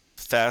down: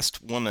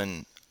 fast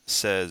woman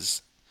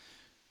says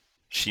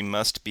she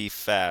must be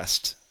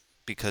fast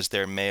because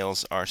their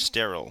males are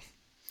sterile.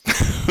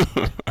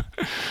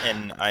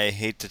 And I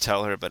hate to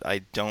tell her, but I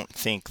don't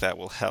think that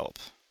will help.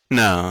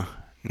 No,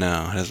 it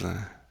doesn't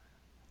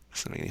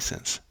make any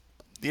sense.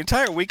 The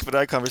entire Week of a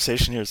Die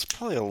conversation here is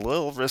probably a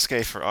little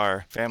risque for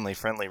our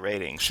family-friendly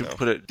rating. Should we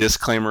put a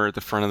disclaimer at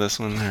the front of this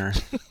one? Or?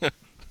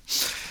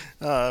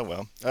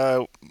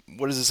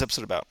 What is this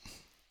episode about?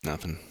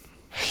 Nothing.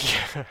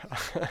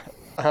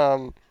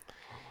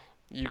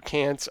 You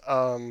can't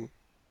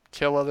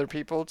kill other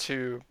people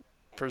to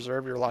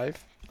preserve your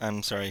life.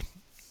 I'm sorry.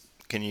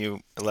 Can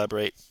you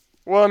elaborate?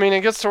 Well, I mean, it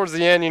gets towards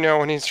the end,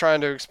 when he's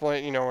trying to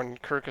explain, when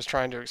Kirk is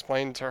trying to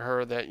explain to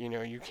her that,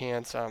 you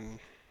can't,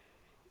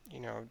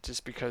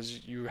 just because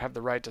you have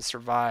the right to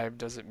survive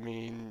doesn't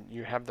mean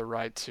you have the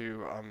right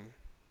to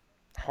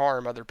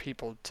harm other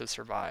people to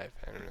survive.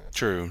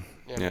 True.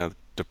 Yeah,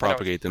 to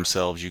propagate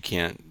themselves, you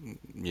can't,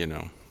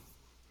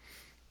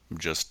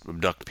 just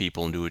abduct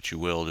people and do what you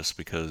will just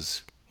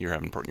because you're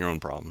having your own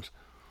problems.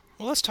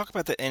 Well, let's talk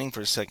about the ending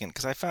for a second,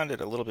 because I found it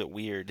a little bit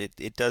weird.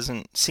 It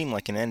doesn't seem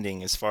like an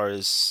ending as far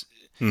as...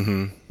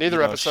 Mm-hmm.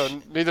 Neither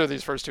of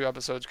these first two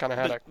episodes kind of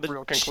had a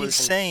real conclusion. She's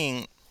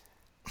saying,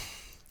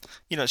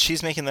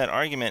 she's making that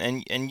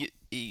argument, and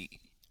you,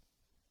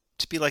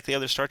 to be like the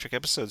other Star Trek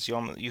episodes,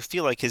 you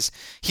feel like he's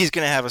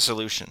going to have a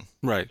solution.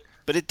 Right.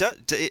 But it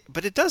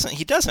doesn't.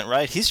 He doesn't,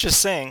 right? He's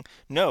just saying,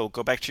 no,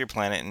 go back to your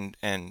planet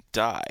and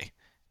die.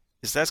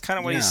 That's kind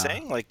of what he's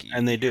saying?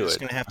 And they do you're just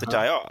going to have to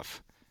die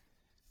off.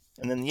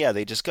 And then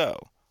they just go.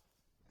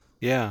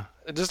 Yeah.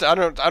 I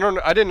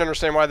didn't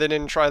understand why they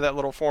didn't try that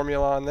little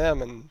formula on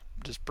them and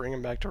just bring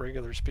them back to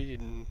regular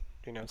speed. And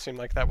it seemed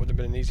like that would have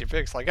been an easy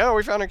fix. Like, oh,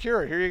 we found a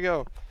cure. Here you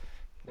go.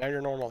 Now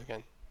you're normal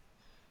again.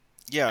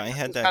 Yeah, I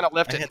had that. I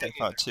had that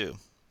thought too.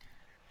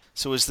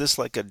 So is this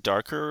like a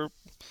darker?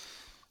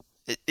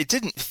 It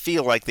didn't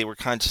feel like they were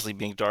consciously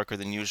being darker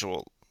than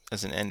usual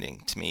as an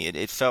ending to me.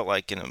 It felt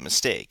like a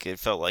mistake. It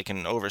felt like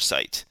an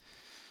oversight.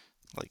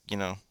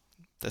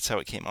 That's how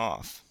it came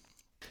off.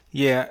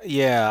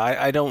 Yeah,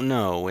 I don't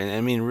know. And I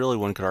mean, really,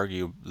 one could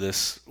argue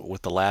this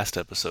with the last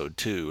episode,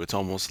 too. It's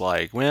almost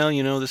like, well,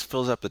 this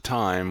fills up the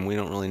time. We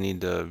don't really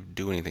need to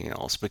do anything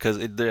else. Because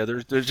it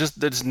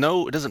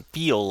doesn't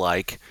feel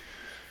like...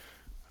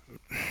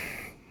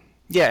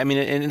 Yeah, I mean,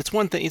 and it's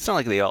one thing. It's not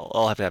like they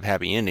all have to have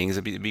happy endings.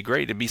 It'd be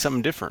great. It'd be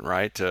something different,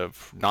 right? To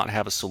not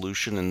have a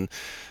solution and,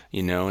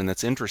 and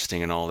that's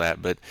interesting and all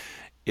that. But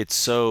it's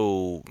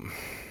so...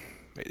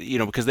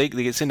 because they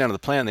get sent down to the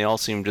planet, and they all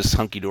seem just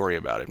hunky-dory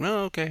about it.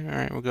 Oh, okay, all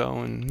right, we'll go,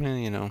 and,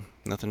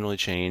 nothing really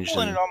changed.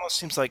 Well, and it almost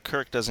seems like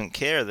Kirk doesn't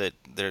care that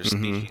their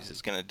species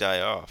is going to die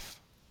off.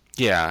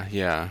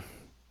 Yeah.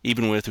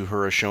 Even with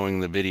Uhura showing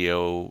the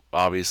video,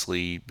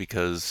 obviously,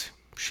 because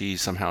she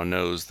somehow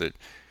knows that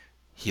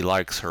he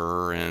likes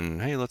her,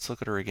 and hey, let's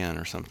look at her again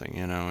or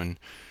something,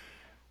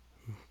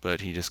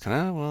 but he just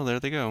kind of, well, there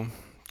they go,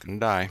 gonna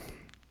die.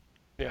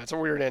 Yeah, it's a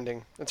weird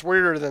ending. It's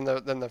weirder than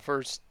the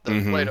first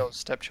Plato's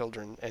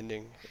stepchildren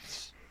ending.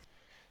 It's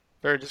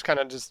very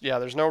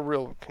there's no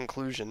real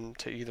conclusion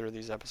to either of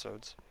these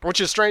episodes, which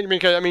is strange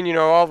because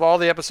of all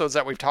the episodes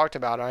that we've talked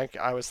about,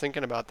 I was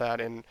thinking about that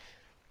in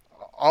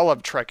all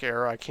of Trek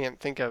era. I can't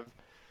think of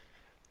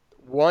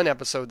one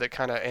episode that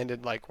kind of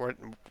ended like where it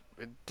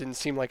didn't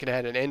seem like it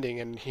had an ending,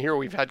 and here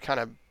we've had kind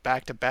of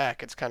back to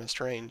back. It's kind of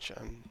strange.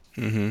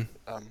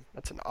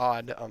 That's an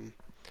odd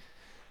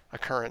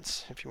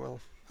occurrence, if you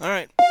will. All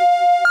right.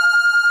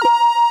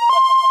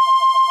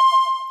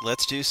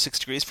 Let's do 6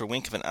 degrees for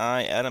wink of an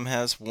eye. Adam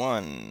has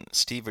 1.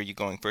 Steve, are you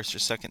going first or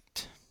second?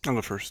 I'll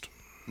go first.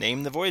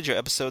 Name the Voyager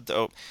episode.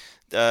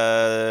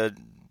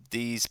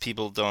 These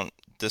people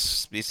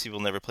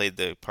never played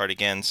the part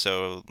again,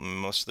 so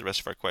most of the rest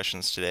of our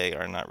questions today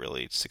are not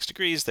really 6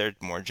 degrees. They're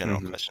more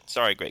general questions.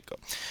 Sorry, great, go.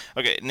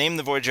 Okay, name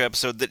the Voyager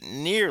episode that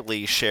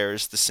nearly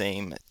shares the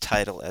same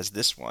title as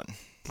this one.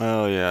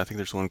 Oh, yeah, I think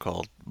there's one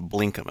called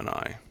Blink of an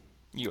Eye.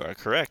 You are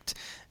correct.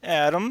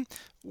 Adam,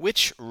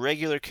 which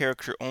regular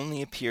character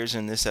only appears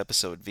in this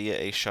episode via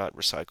a shot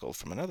recycled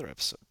from another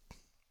episode?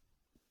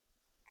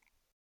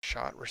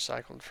 Shot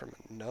recycled from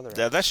another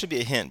episode. That should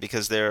be a hint,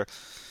 because there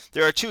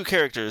are 2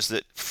 characters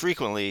that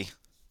frequently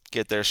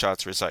get their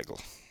shots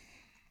recycled.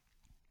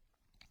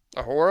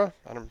 Uhura?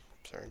 I'm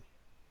sorry.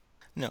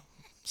 No.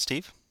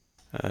 Steve?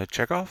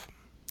 Chekhov?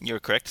 You're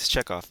correct. It's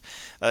Chekhov.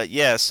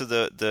 So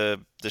the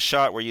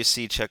shot where you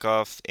see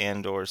Chekhov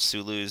and or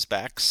Sulu's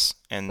backs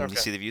and you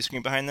see the view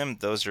screen behind them,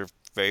 those are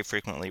very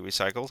frequently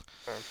recycled.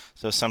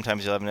 So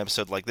sometimes you'll have an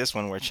episode like this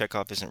one where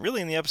Chekhov isn't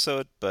really in the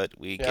episode, but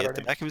we get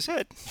the back of his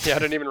head. Yeah, I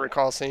didn't even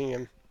recall seeing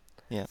him.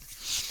 Yeah.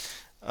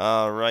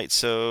 All right,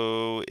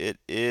 so it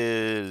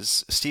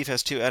is Steve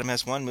has 2, Adam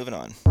has 1. Moving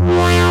on.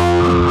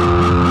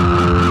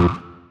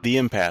 The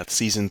Empath,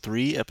 Season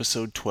 3,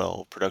 Episode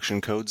 12,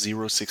 Production Code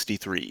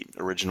 063.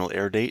 Original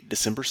air date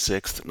December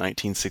 6th,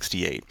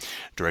 1968.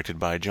 Directed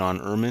by John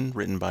Erman,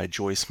 written by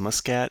Joyce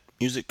Muscat,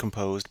 music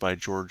composed by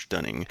George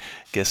Dunning.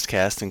 Guest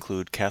cast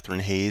include Catherine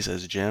Hayes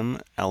as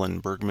Jem, Alan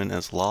Bergman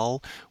as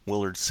Lal,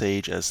 Willard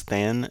Sage as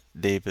Than,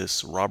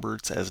 Davis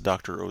Roberts as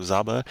Dr.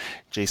 Ozaba,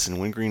 Jason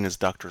Wingreen as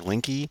Dr.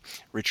 Linky,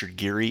 Richard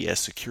Geary as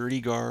security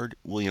guard,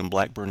 William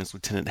Blackburn as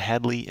Lieutenant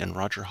Hadley, and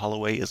Roger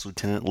Holloway as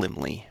Lieutenant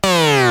Limley.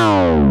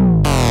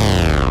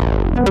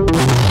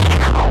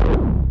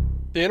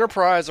 The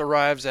Enterprise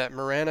arrives at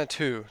Marana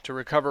 2 to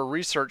recover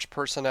research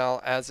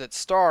personnel as its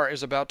star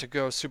is about to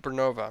go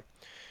supernova.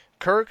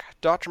 Kirk,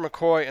 Dr.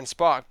 McCoy, and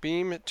Spock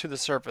beam to the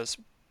surface,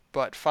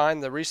 but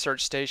find the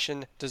research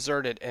station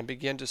deserted and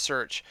begin to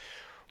search,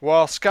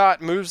 while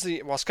Scotty moves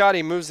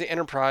the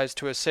Enterprise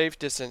to a safe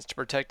distance to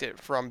protect it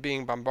from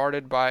being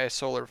bombarded by a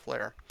solar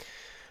flare.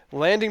 The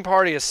landing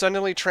party is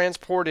suddenly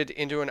transported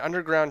into an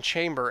underground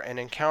chamber and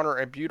encounter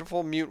a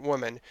beautiful mute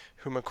woman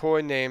who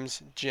McCoy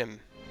names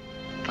Jim.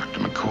 Dr.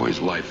 McCoy's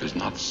life is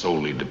not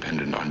solely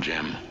dependent on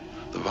Jem.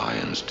 The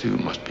Vians, too,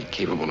 must be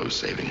capable of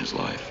saving his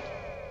life.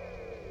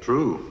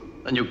 True.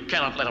 Then you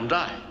cannot let him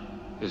die.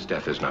 His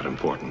death is not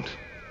important.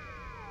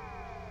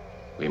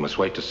 We must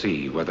wait to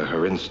see whether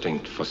her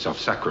instinct for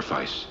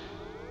self-sacrifice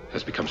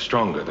has become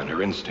stronger than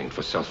her instinct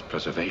for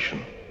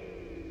self-preservation.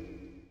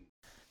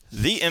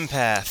 The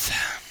Empath.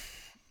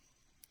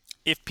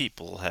 If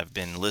people have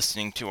been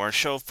listening to our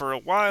show for a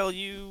while,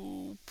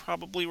 you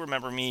probably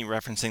remember me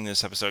referencing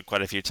this episode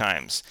quite a few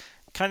times.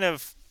 Kind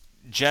of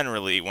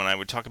generally, when I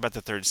would talk about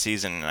the 3rd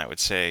season, I would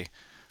say,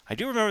 I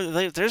do remember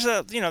that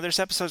there's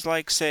episodes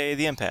like, say,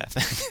 The Empath.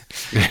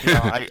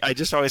 I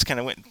just always kind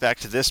of went back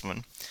to this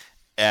one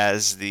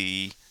as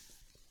the,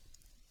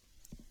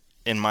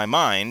 in my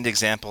mind,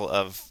 example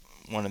of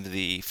one of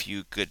the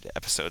few good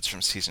episodes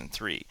from season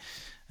 3.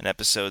 An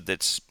episode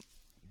that's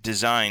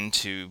designed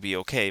to be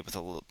okay with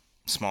a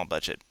smaller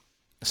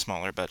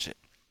budget.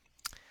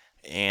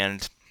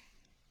 And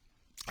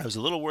I was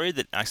a little worried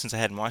that since I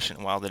hadn't watched it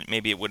in a while, that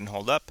maybe it wouldn't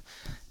hold up.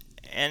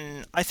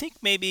 And I think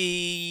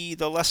maybe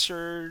the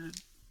lesser,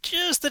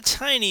 just the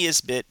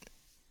tiniest bit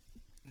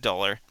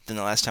duller than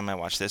the last time I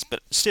watched this.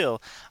 But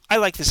still, I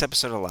like this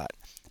episode a lot.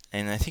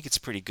 And I think it's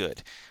pretty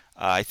good.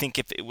 I think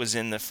if it was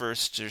in the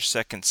 1st or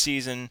 2nd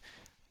season,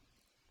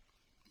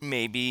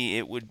 maybe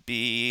it would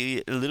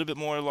be a little bit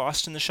more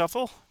lost in the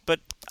shuffle. But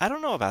I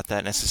don't know about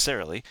that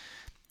necessarily.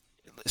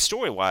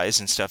 Story-wise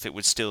and stuff, it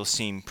would still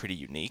seem pretty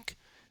unique.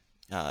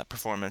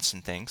 Performance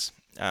and things.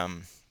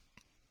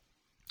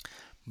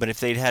 But if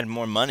they'd had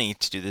more money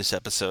to do this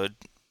episode,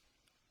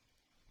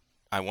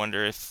 I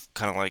wonder if,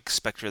 kind of like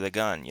Spectre the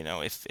Gun,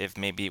 if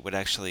maybe it would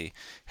actually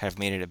have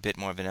made it a bit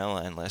more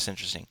vanilla and less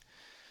interesting.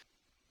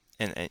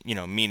 And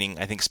meaning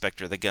I think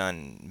Spectre the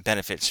Gun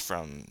benefits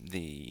from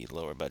the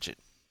lower budget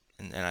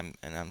and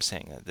I'm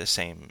saying the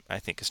same I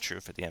think is true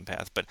for the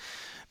empath, but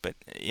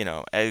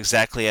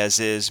exactly as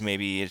is,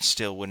 maybe it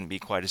still wouldn't be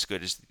quite as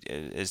good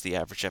as the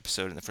average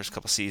episode in the first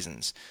couple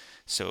seasons.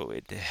 So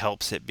it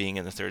helps it being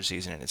in the third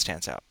season and it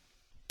stands out.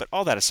 But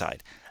all that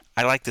aside,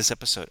 I like this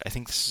episode. I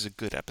think this is a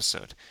good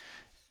episode.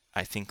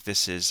 I think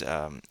this is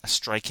a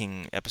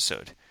striking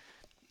episode.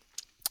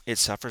 It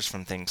suffers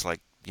from things like,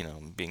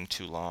 being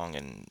too long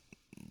and,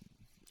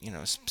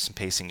 some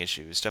pacing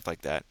issues, stuff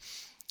like that.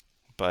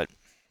 But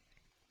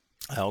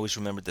I always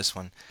remembered this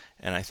one,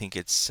 and I think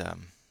it's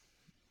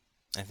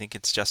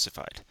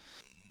justified.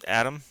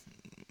 Adam,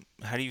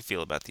 how do you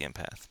feel about the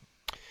empath?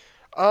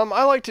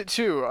 I liked it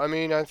too. I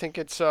mean, I think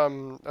it's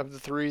of the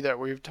three that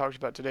we've talked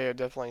about today, it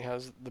definitely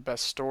has the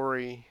best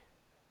story,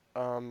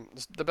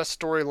 the best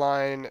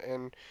storyline,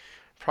 and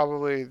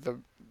probably the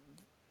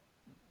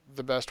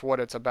best what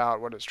it's about,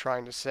 what it's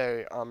trying to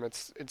say.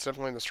 It's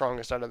definitely the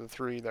strongest out of the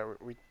three that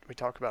we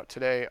talk about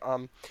today.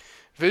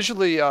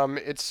 Visually,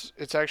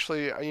 it's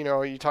actually,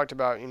 you talked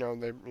about,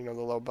 the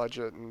low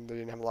budget and they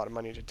didn't have a lot of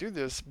money to do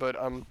this, but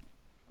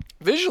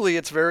visually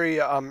it's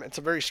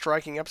a very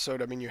striking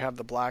episode. I mean, you have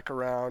the black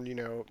around,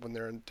 when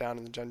they're down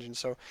in the dungeon.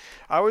 So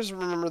I always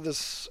remember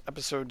this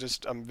episode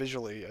just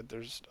visually.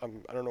 There's I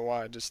don't know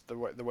why, just the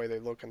way they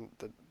look and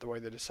the way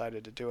they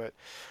decided to do it.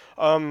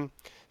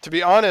 To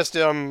be honest,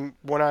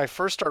 when I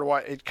first started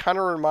watching, it kind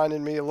of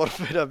reminded me a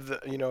little bit of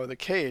the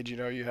Cage.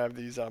 You have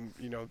these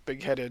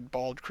big-headed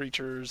bald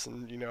creatures,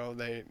 and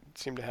they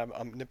seem to have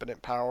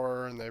omnipotent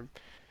power, and they've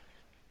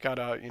got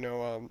a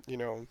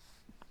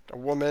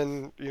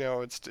woman.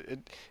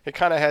 It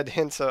kind of had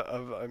hints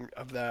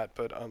of that,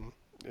 but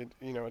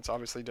it's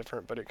obviously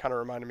different. But it kind of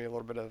reminded me a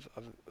little bit of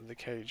the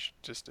Cage,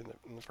 just in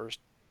the first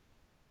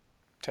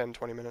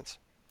 10-20 minutes.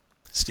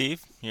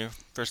 Steve, your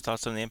first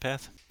thoughts on the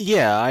empath?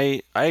 Yeah,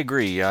 I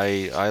agree.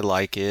 I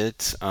like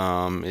it.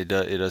 It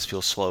does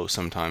feel slow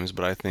sometimes,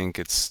 but I think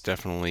it's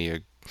definitely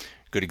a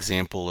good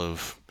example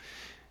of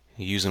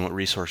using what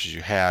resources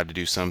you had to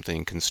do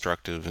something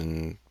constructive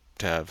and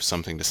to have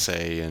something to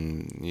say.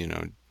 And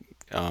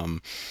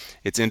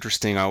it's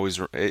interesting.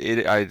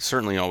 I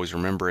certainly always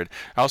remember it.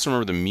 I also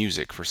remember the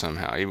music for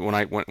somehow.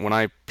 When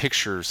I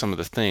picture some of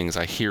the things,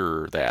 I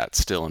hear that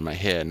still in my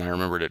head, and I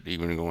remembered it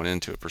even going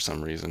into it for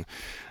some reason.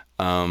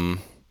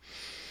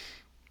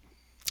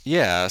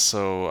 Yeah,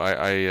 so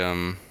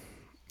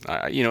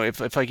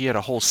if you had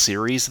a whole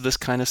series of this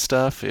kind of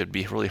stuff, it'd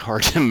be really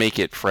hard to make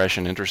it fresh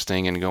and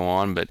interesting and go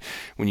on. But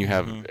when you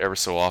have ever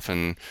so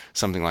often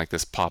something like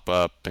this pop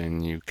up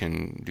and you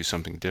can do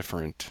something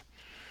different,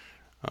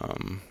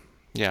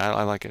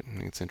 I like it. I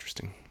think it's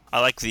interesting. I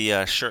like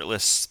the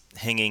shirtless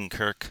hanging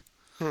Kirk.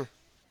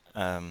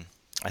 I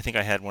think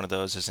I had one of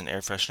those as an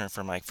air freshener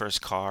for my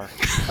first car.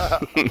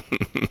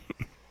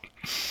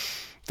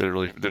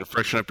 Did it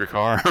freshen up your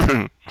car?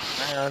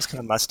 Yeah, it's kind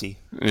of musty.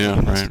 Yeah,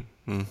 right.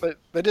 But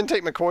they didn't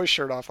take McCoy's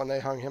shirt off when they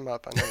hung him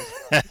up. I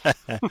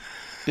know.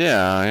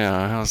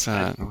 Yeah. How's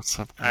that? What's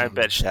up? I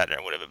bet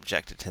Shatner would have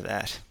objected to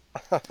that.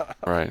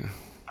 Right.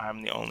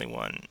 I'm the only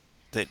one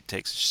that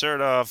takes his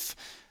shirt off.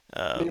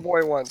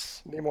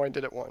 Nimoy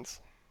did it once.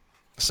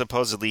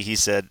 Supposedly, he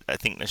said, I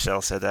think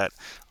Nichelle said that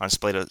on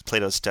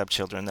Plato's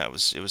Stepchildren, it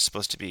was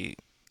supposed to be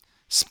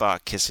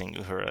Spock kissing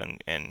Uhura,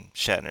 and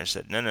Shatner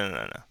said,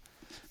 no.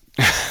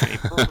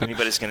 If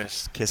anybody's going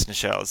to kiss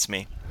Nichelle, it's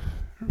me.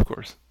 Of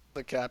course.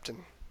 The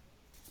captain.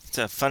 It's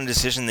a fun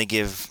decision they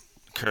give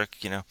Kirk,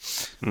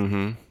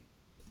 Mm-hmm.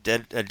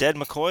 A dead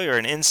McCoy or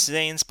an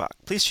insane Spock?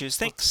 Please choose.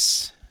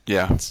 Thanks.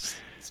 Yeah. It's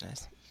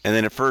nice. And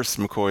then at first,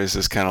 McCoy is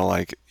just kind of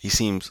like, he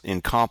seems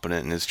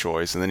incompetent in his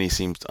choice, and then he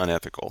seems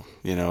unethical.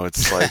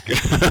 It's like,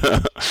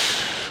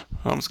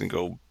 I'm just going to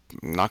go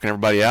knocking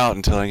everybody out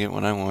until I get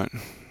what I want.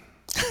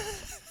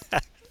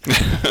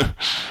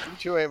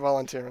 You ain't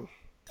volunteering.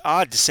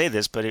 Odd to say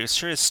this, but it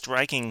sure is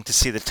striking to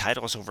see the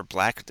titles over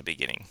black at the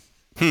beginning.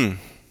 Yeah.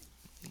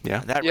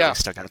 That really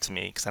stuck out to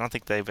me, because I don't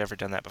think they've ever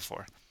done that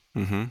before.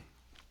 Mm-hmm.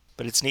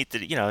 But it's neat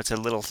that,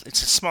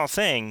 it's a small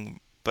thing,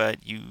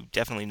 but you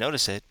definitely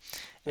notice it,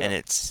 and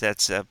it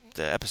sets up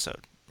the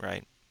episode,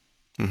 right?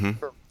 Mm-hmm.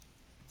 Sure.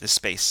 The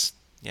space,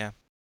 yeah.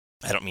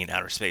 I don't mean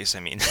outer space, I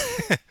mean...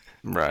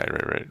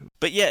 Right.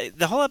 But yeah,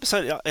 the whole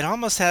episode, it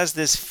almost has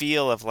this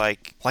feel of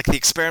like the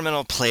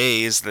experimental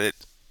plays that...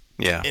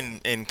 Yeah.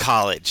 In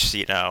college,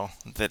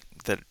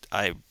 that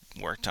I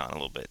worked on a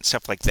little bit,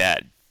 stuff like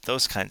that,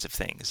 those kinds of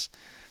things.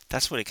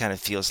 That's what it kind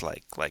of feels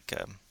like.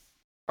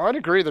 I'd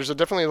agree. There's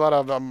definitely a lot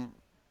of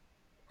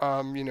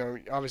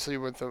obviously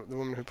with the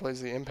woman who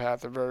plays the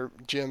empath,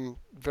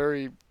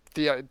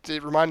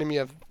 it reminded me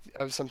of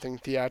something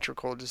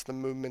theatrical, just the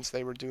movements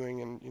they were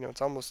doing, and it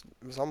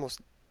was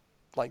almost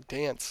like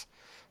dance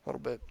a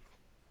little bit.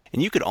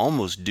 And you could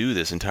almost do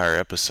this entire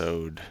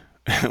episode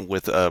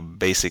with a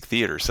basic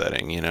theater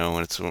setting, and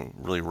it's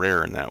really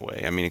rare in that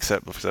way. I mean,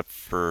 except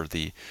for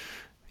the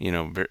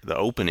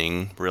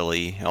opening,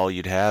 really, all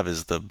you'd have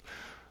is the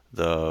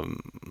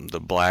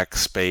black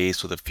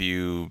space with a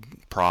few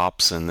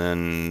props, and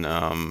then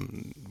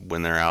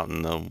when they're out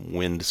in the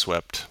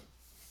wind-swept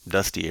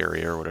dusty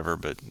area or whatever,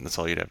 but that's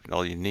all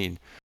you need.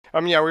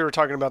 Yeah, we were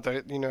talking about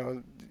the,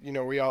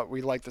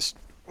 we like this.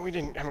 We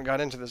haven't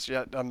got into this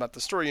yet about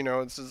the story.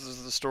 This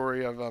is the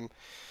story of a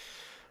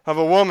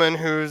woman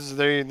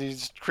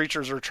these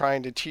creatures are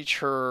trying to teach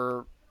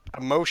her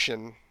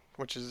emotion,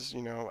 which is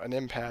an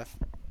empath.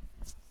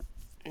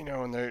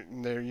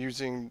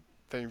 And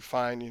they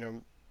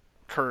find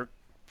Kirk,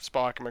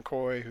 Spock, and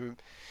McCoy, who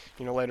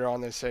later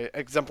on they say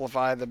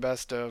exemplify the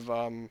best of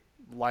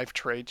life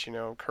traits,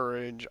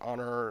 courage,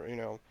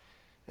 honor,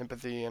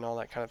 empathy, and all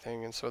that kind of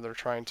thing. And so they're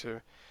trying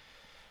to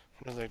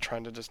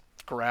just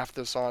graft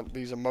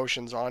these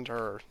emotions onto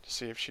her to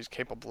see if she's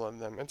capable of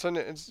them. It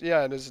is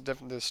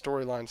definitely, the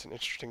storyline's an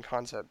interesting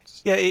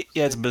concept.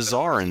 It's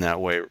bizarre in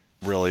that way,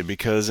 really,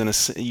 because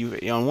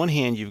on one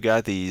hand you've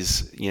got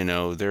these,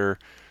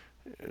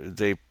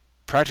 they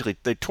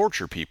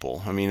torture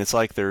people. I mean, it's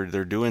like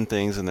they're doing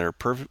things and they're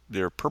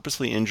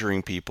purposely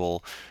injuring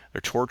people.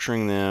 They're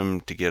torturing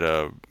them to get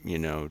as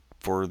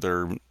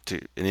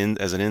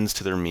an ends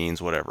to their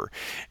means, whatever.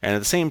 And at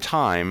the same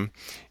time,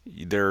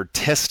 they're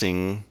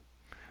testing,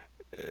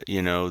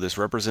 this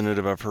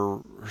representative of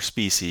her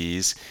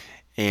species,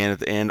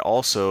 and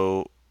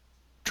also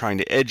trying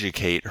to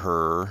educate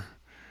her.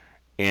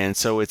 And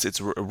so it's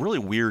a really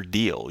weird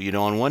deal.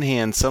 On one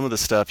hand, some of the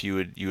stuff you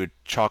would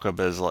chalk up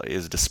as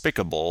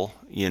despicable,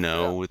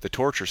 with the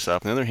torture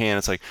stuff. On the other hand,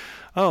 it's like,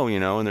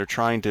 and they're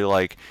trying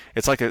to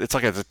it's like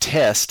a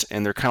test,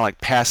 and they're kind of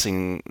like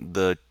passing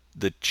the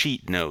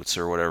cheat notes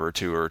or whatever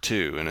to her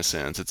too, in a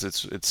sense.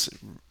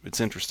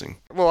 It's interesting.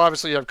 Well,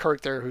 obviously you have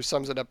Kirk there who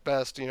sums it up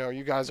best.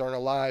 You guys aren't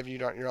alive.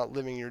 You're not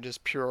living. You're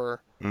just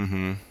pure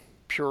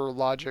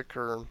logic,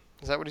 or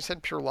is that what he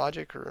said? Pure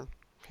logic, or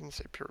he didn't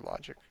say pure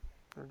logic.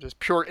 Or just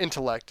pure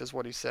intellect is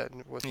what he said.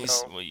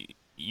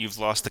 You've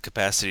lost the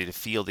capacity to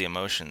feel the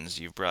emotions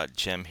you've brought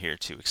Jem here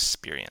to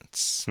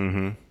experience.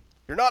 Mm-hmm.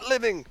 You're not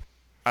living.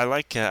 I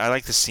like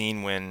the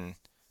scene when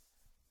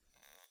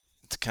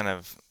it's kind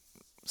of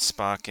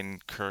Spock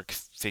and Kirk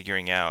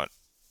figuring out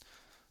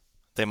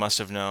they must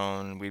have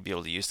known we'd be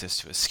able to use this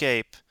to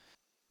escape,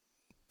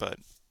 but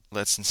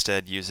let's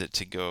instead use it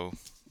to go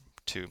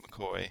to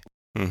McCoy.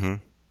 Mm-hmm.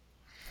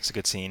 It's a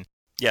good scene.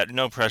 Yeah,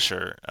 no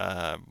pressure.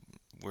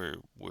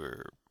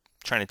 We're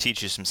trying to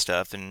teach you some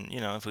stuff, and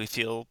if we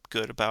feel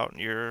good about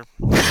your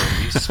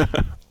abilities,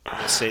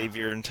 we'll save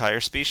your entire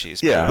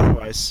species. Yeah. But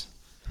otherwise,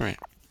 right.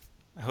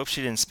 I hope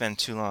she didn't spend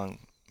too long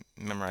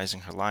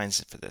memorizing her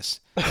lines for this.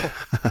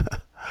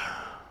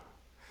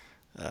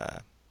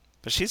 But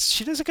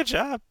she does a good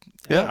job.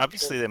 Yeah.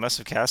 Obviously, they must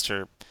have cast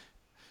her,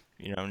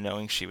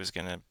 knowing she was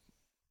gonna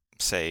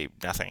say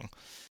nothing.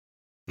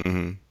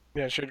 Mm-hmm.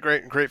 Yeah, she had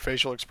great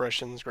facial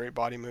expressions, great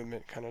body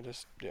movement, kind of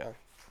just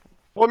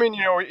Well,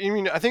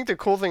 I think the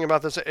cool thing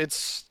about this,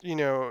 it's you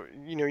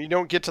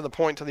don't get to the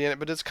point to the end,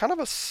 but it's kind of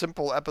a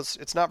simple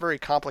episode. It's not very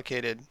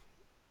complicated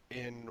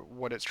in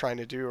what it's trying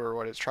to do or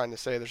what it's trying to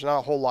say. There's not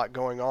a whole lot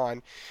going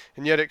on,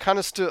 and yet it kind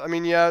of still.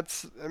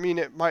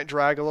 It might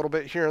drag a little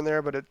bit here and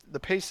there, but the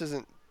pace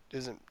isn't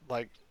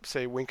like,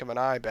 say, wink of an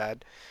eye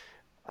bad.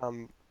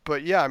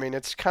 But yeah,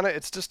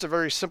 it's just a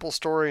very simple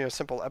story, a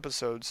simple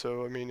episode.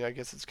 So I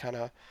guess it's kind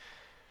of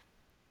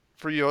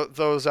for you,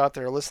 those out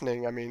there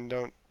listening.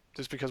 Don't.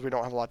 Just because we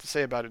don't have a lot to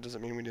say about it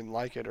doesn't mean we didn't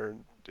like it, or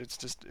it's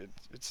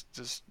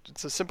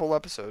a simple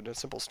episode, a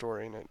simple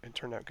story, and it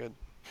turned out good.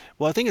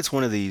 Well, I think it's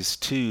one of these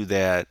too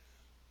that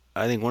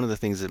I think one of the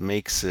things that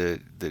makes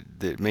it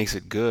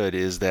good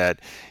is that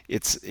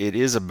it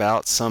is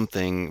about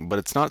something, but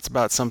it's not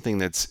about something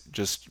that's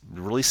just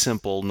really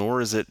simple,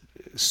 nor is it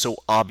so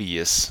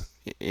obvious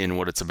in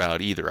what it's about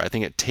either. I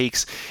think it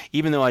takes,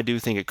 even though I do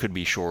think it could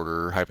be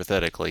shorter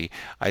hypothetically,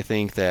 I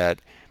think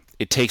that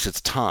it takes its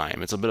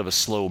time. It's a bit of a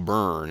slow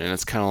burn, and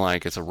it's kind of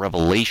like it's a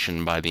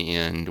revelation by the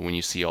end when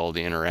you see all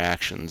the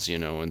interactions,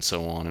 and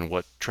so on, and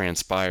what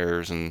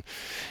transpires, and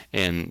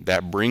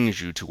that brings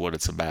you to what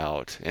it's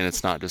about. And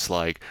it's not just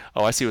like,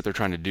 oh, I see what they're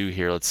trying to do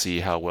here. Let's see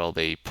how well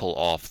they pull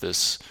off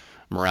this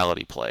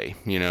morality play.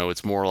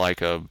 It's more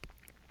like a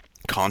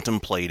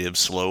contemplative,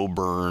 slow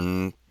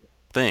burn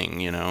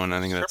thing, and I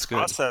think that's good.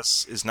 Her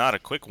process is not a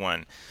quick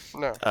one.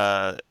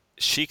 No.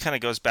 She kind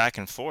of goes back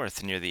and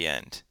forth near the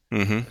end.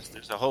 Mm-hmm.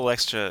 There's a whole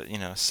extra,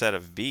 set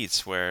of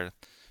beats where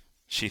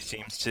she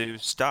seems to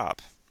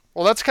stop.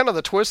 Well, that's kind of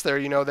the twist there.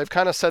 They've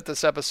kind of set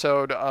this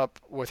episode up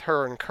with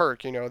her and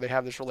Kirk. They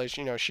have this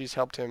relation. She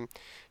helps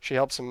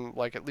him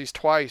like at least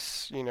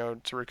twice,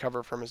 to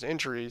recover from his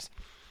injuries.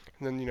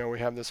 And then, we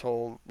have this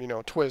whole,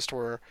 twist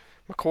where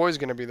McCoy's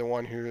going to be the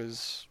one who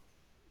is,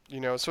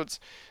 so it's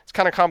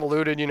kind of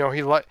convoluted.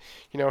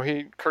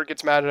 Kirk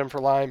gets mad at him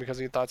for lying because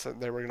he thought that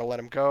they were going to let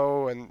him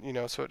go,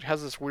 and so it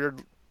has this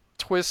weird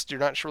twist. You're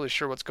not really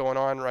sure what's going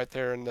on right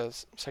there in the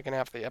second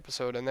half of the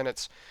episode, and then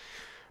it's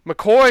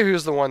McCoy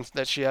who's the one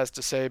that she has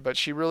to say, but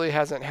she really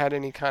hasn't had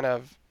any kind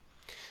of.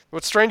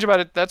 What's strange about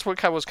it? That's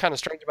what was kind of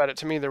strange about it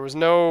to me. There was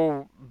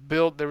no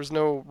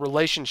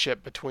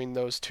relationship between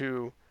those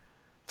two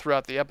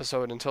throughout the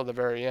episode until the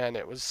very end.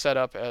 It was set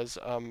up as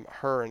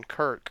her and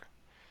Kirk.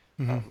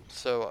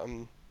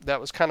 Mm-hmm. that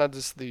was kind of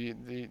just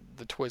the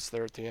twist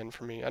there at the end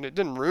for me. And it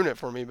didn't ruin it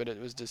for me, but it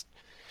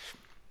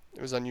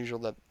was unusual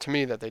that to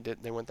me that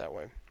they went that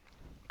way.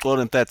 Well,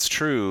 if that's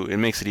true, it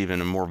makes it even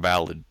a more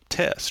valid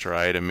test,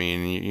 right? I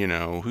mean,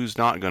 who's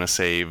not going to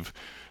save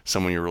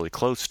someone you're really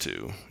close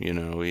to?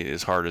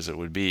 As hard as it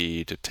would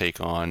be to take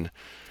on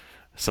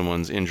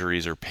someone's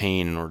injuries or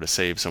pain in order to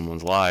save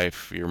someone's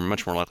life, you're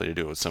much more likely to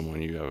do it with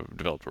someone you have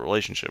developed a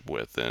relationship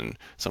with than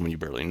someone you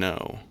barely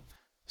know.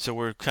 So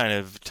we're kind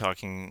of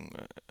talking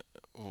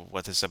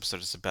what this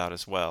episode is about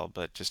as well,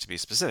 but just to be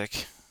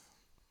specific,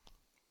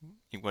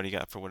 what do you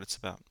got for what it's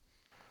about?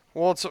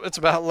 Well, it's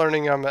about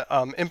learning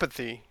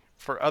empathy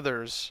for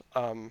others.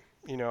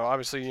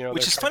 Obviously,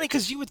 which is funny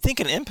because you would think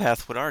an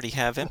empath would already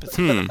have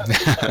empathy. I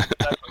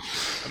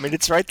mean,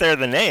 it's right there in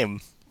the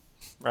name,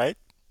 right?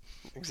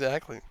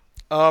 Exactly.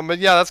 But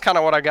yeah, that's kind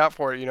of what I got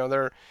for it.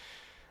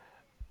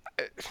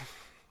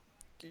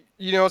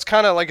 It's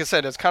kind of like I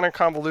said, it's kind of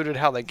convoluted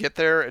how they get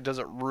there. It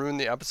doesn't ruin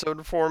the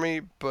episode for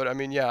me, but I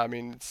mean,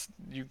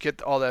 you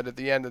get all that at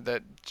the end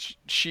that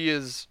she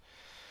is.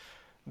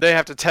 They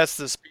have to test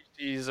the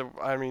species.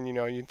 I mean,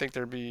 you'd think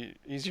there'd be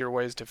easier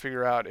ways to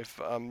figure out if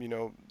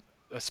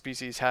a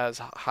species has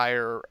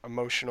higher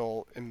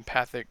emotional,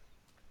 empathic,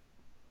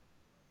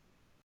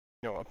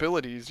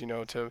 abilities.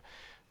 To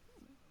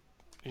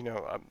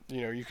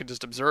you could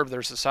just observe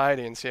their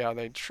society and see how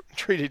they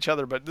treat each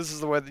other. But this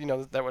is the way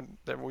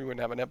that we wouldn't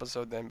have an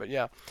episode then. But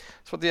yeah,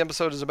 that's what the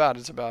episode is about.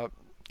 It's about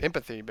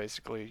empathy,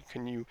 basically.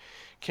 Can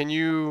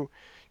you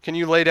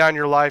lay down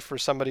your life for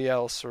somebody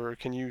else, or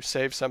can you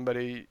save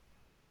somebody,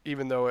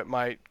 even though it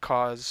might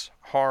cause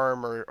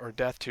harm or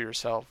death to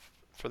yourself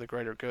for the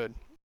greater good?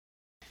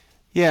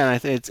 Yeah, and I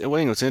think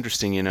what's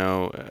interesting,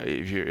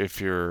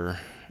 if you're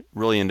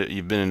really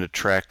you've been into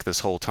Trek this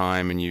whole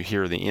time, and you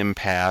hear the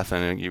empath,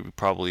 and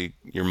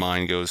your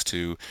mind goes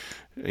to,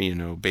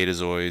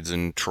 Betazoids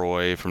and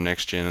Troy from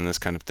Next Gen and this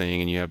kind of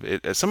thing, and you have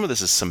some of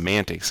this is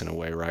semantics in a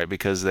way, right?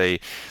 Because they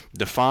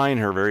define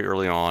her very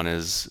early on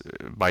as,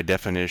 by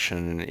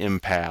definition, an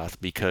empath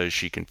because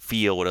she can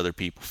feel what other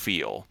people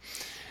feel.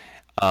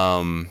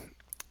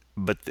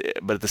 But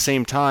at the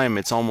same time,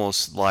 it's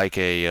almost like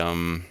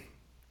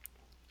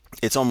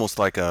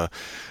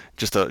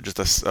just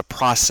a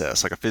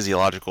process, like a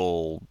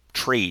physiological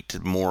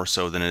trait, more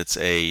so than it's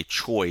a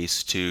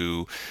choice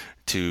to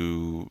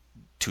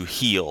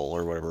heal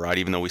or whatever, right?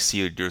 Even though we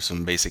see her do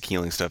some basic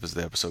healing stuff as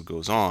the episode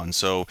goes on.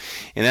 So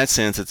in that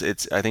sense,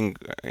 it's I think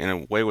in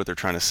a way what they're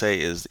trying to say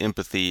is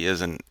empathy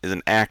is an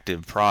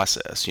active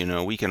process.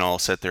 We can all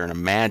sit there and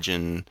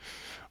imagine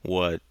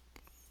what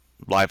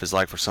life is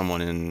like for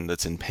someone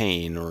that's in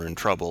pain or in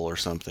trouble or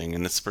something,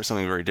 and it's for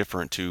something very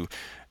different to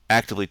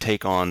actively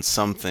take on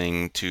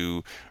something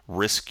to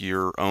risk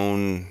your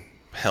own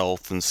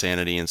health and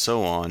sanity and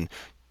so on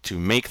to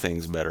make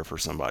things better for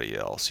somebody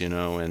else,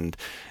 and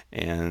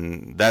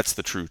that's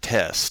the true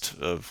test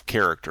of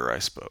character, I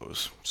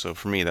suppose. So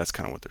for me, that's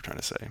kind of what they're trying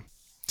to say.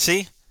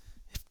 See,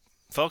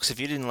 folks, if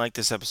you didn't like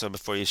this episode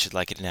before, you should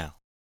like it now.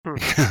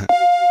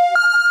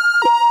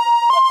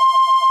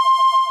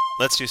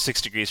 Let's do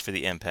 6 degrees for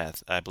the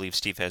empath. I believe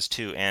Steve has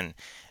 2 and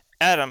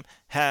Adam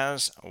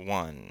has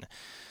 1.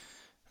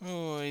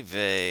 Oy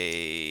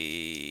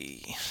vey.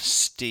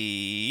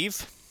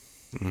 Steve,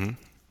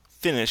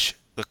 finish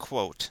the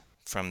quote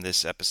from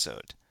this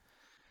episode.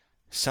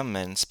 Some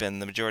men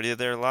spend the majority of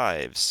their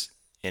lives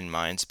in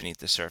mines beneath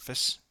the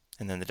surface.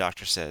 And then the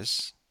doctor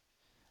says,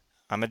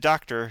 I'm a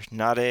doctor,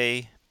 not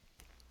a...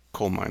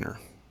 coal miner.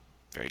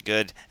 Very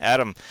good.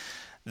 Adam,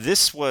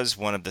 this was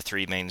one of the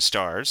 3 main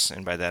stars,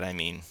 and by that I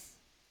mean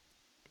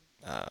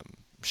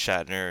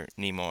Shatner,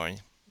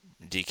 Nimoy,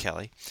 D.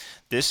 Kelly.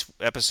 This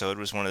episode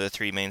was one of the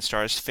 3 main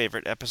stars'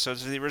 favorite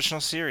episodes of the original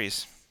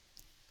series.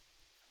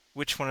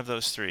 Which one of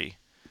those 3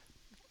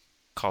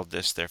 called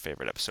this their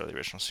favorite episode of the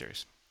original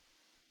series?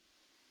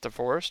 The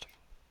Forest?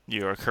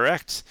 You are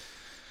correct.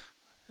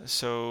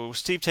 So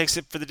Steve takes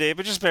it for the day,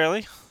 but just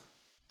barely.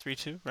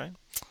 3-2, right?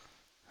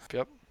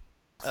 Yep.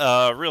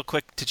 Real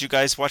quick, did you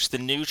guys watch the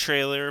new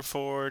trailer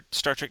for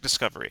Star Trek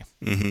Discovery?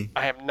 Mm-hmm.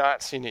 I have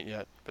not seen it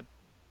yet, but...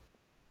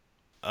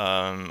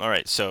 All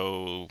right,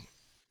 so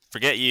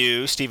forget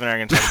you. Steve and I are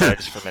going to talk about it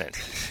just for a minute.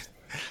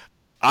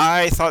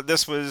 I thought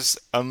this was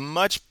a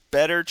much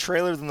better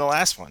trailer than the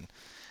last one.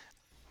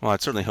 Well,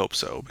 I'd certainly hope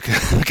so,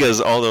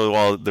 because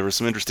while there were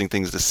some interesting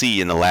things to see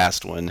in the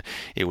last one,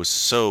 it was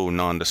so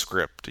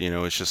nondescript.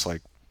 It's just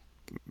like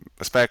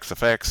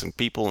effects, and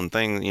people and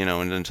things,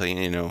 and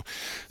until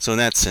So in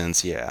that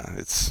sense, yeah,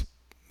 it's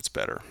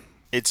better.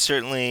 It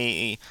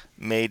certainly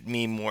made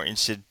me more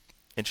interested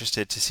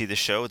to see the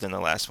show than the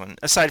last one.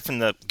 Aside from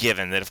the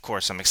given that, of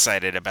course, I'm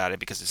excited about it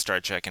because it's Star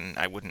Trek, and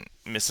I wouldn't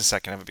miss a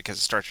second of it because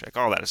it's Star Trek.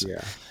 All that is,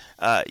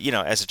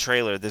 as a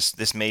trailer,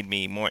 this made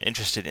me more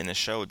interested in the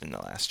show than the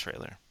last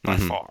trailer by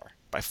far.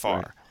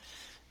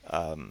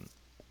 Right.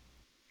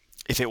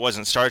 If it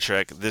wasn't Star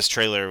Trek, this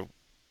trailer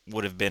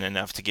would have been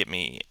enough to get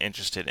me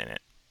interested in it.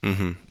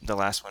 Mm-hmm. The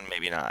last one,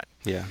 maybe not.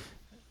 Yeah.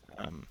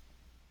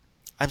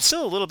 I'm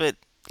still a little bit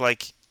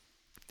like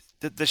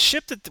the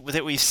ship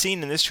that we've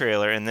seen in this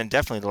trailer, and then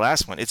definitely the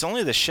last one, it's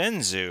only the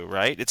Shenzhou,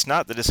 right? It's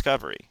not the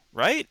Discovery,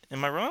 right?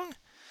 Am I wrong?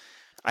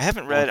 I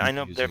haven't read. I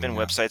know there have been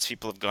websites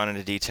people have gone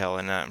into detail,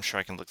 and I'm sure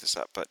I can look this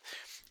up, but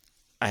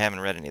I haven't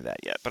read any of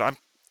that yet. But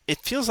it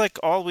feels like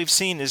all we've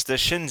seen is the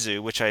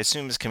Shenzhou, which I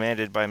assume is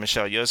commanded by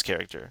Michelle Yeoh's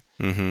character.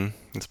 Mm-hmm.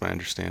 That's my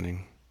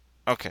understanding.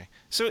 Okay,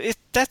 so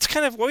that's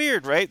kind of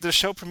weird, right? The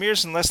show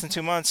premieres in less than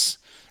 2 months,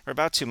 or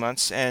about 2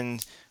 months,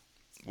 and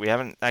we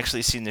haven't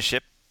actually seen the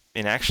ship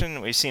in action.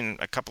 We've seen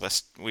a couple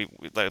of we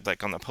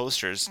like on the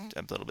posters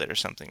a little bit or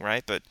something,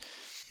 right? But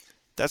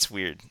that's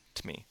weird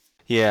to me.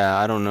 Yeah,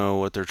 I don't know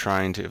what they're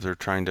trying to, if they're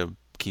trying to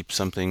keep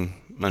something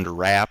under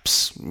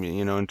wraps,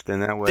 in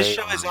that way. This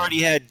show has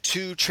already had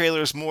 2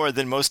 trailers more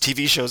than most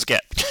TV shows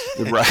get.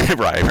 Right.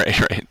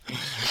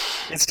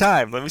 It's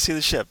time. Let me see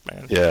the ship,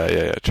 man.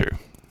 Yeah, true.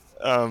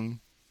 I'm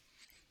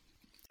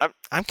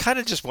kind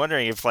of just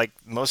wondering if like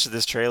most of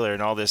this trailer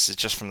and all this is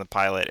just from the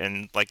pilot,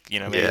 and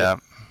maybe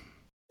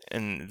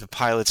and the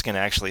pilot's going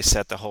to actually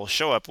set the whole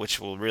show up, which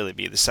will really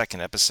be the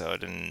second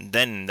episode, and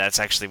then that's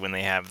actually when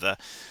they have the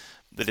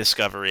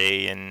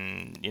discovery,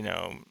 and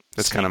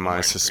that's kind of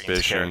my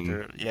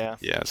suspicion. Yeah,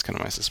 it's kind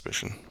of my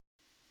suspicion.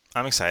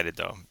 I'm excited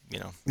though.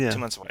 2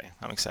 months away.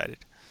 I'm excited.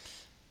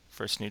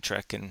 First new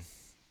Trek in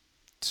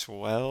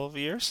 12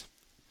 years.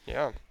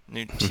 Yeah.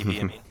 New TV.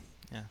 I mean,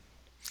 yeah.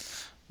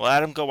 Well,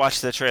 Adam, go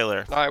watch the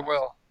trailer. I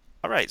will.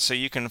 All right, so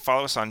you can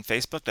follow us on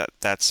Facebook.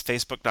 That's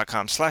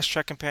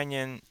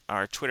facebook.com/TrekCompanion.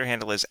 Our Twitter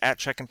handle is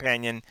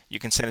 @TrekCompanion. You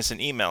can send us an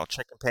email,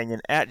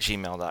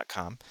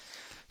 trekcompanion@gmail.com.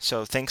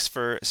 So thanks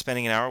for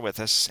spending an hour with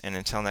us, and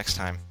until next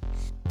time,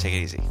 take it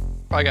easy.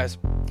 Bye, guys.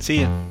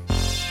 See ya.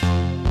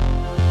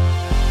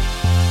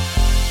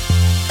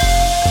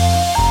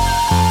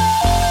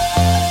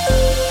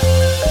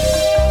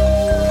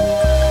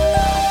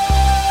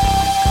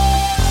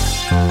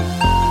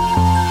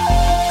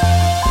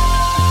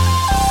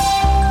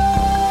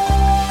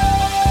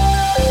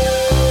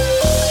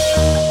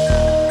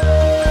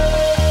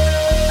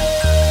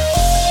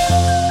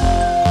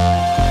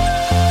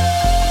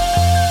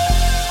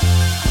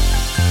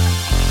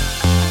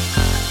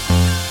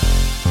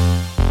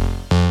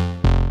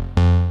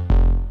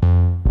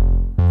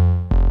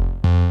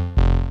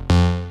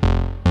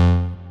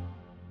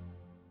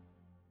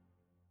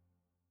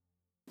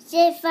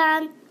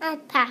 Stefan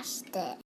and Pastor.